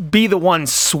be the one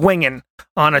swinging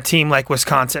on a team like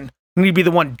Wisconsin. We need to be the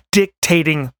one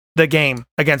dictating the game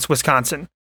against Wisconsin.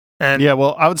 And yeah,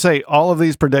 well, I would say all of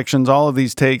these predictions, all of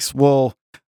these takes, we'll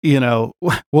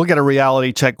get a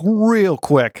reality check real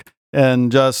quick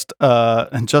in just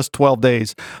 12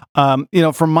 days.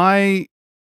 From my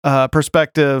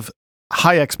perspective,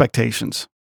 high expectations.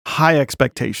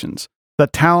 The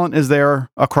talent is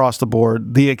there across the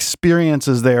board. The experience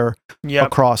is there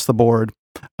across the board.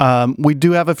 We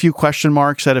do have a few question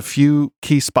marks at a few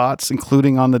key spots,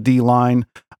 including on the D line,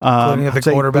 including at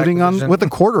the quarterback position. With the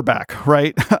quarterback,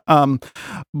 right?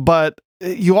 But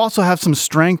you also have some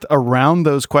strength around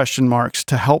those question marks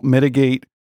to help mitigate,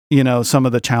 some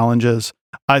of the challenges.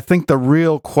 I think the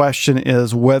real question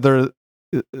is whether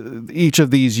each of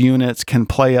these units can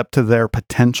play up to their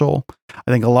potential.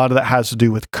 I think a lot of that has to do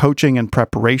with coaching and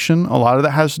preparation. A lot of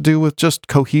that has to do with just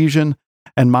cohesion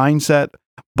and mindset.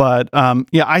 But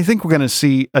I think we're going to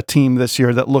see a team this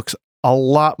year that looks a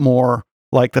lot more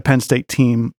like the Penn State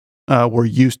team we're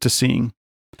used to seeing.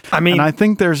 And I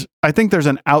think there's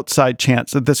an outside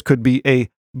chance that this could be a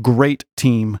great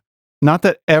team. Not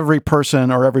that every person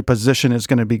or every position is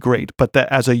going to be great, but that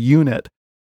as a unit,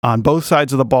 on both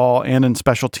sides of the ball and in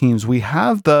special teams, we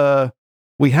have the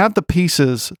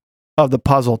pieces of the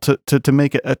puzzle to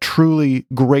make it a truly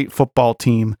great football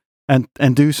team and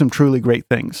do some truly great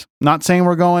things. Not saying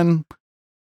we're going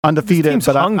undefeated, this team's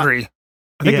but hungry.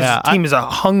 I think this team is a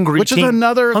hungry which team. Is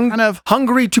another kind of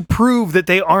hungry to prove that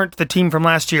they aren't the team from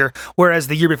last year. Whereas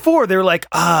the year before, they were like,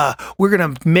 we're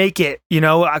going to make it,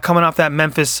 coming off that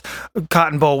Memphis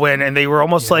Cotton Bowl win. And they were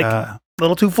almost like a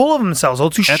little too full of themselves, a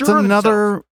little too sure of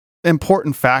themselves.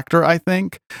 important factor, I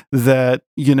think, that,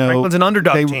 Franklin's an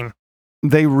underdog team.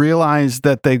 They realize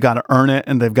that they've got to earn it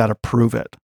and they've got to prove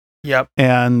it. Yep.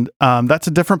 And that's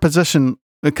a different position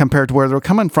compared to where they were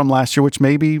coming from last year, which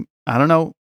maybe, I don't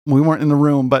know, we weren't in the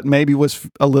room, but maybe was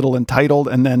a little entitled,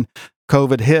 and then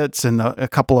COVID hits and a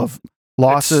couple of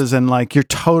losses, and like you're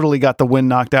totally got the wind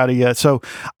knocked out of you. So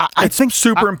I think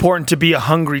super important to be a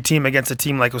hungry team against a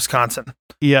team like Wisconsin.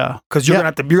 Yeah, because you're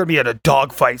gonna be at a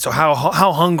dogfight. So how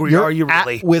hungry are you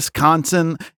really? At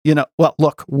Wisconsin, well,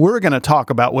 look, we're gonna talk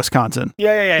about Wisconsin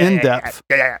in depth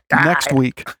next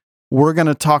week. We're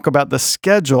gonna talk about the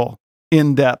schedule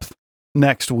in depth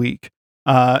next week.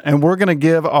 And we're going to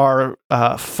give our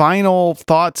final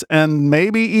thoughts and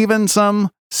maybe even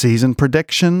some season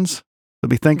predictions. So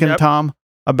be thinking, Tom,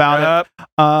 about it.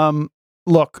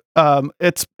 Look,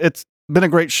 it's been a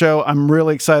great show. I'm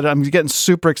really excited. I'm getting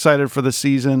super excited for the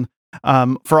season.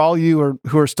 For all you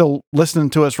who are still listening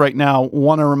to us right now,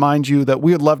 want to remind you that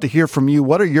we would love to hear from you.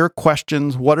 What are your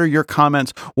questions? What are your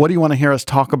comments? What do you want to hear us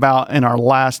talk about in our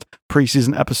last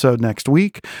preseason episode next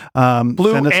week?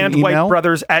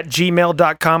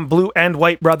 blueandwhitebrothers@gmail.com.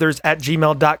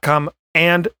 blueandwhitebrothers@gmail.com,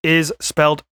 and is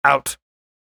spelled out.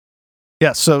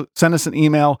 Yes, so send us an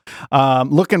email.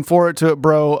 Looking forward to it,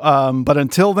 bro. But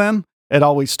until then, it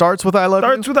always starts with I love you.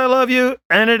 Starts with I love you,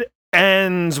 and it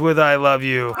ends with I love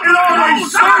you. It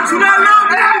always starts with I love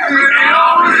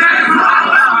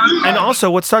you. And also,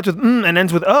 what starts with and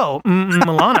ends with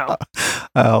Milano.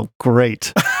 Oh,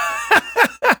 great.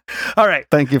 All right.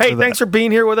 Thank you for that. Thanks for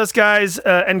being here with us, guys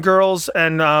and girls.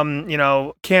 And,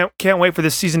 can't wait for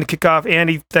this season to kick off.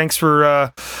 Andy, thanks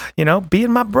for,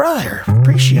 being my brother.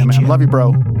 Appreciate you. Love you,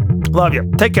 bro. Love you.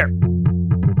 Take care.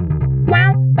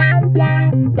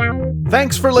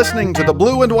 Thanks for listening to the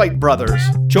Blue and White Brothers.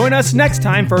 Join us next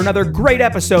time for another great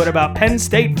episode about Penn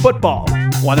State football.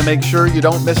 Want to make sure you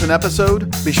don't miss an episode?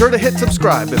 Be sure to hit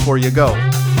subscribe before you go.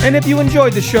 And if you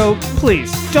enjoyed the show, please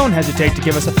don't hesitate to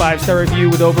give us a 5-star review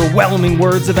with overwhelming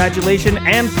words of adulation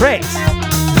and praise.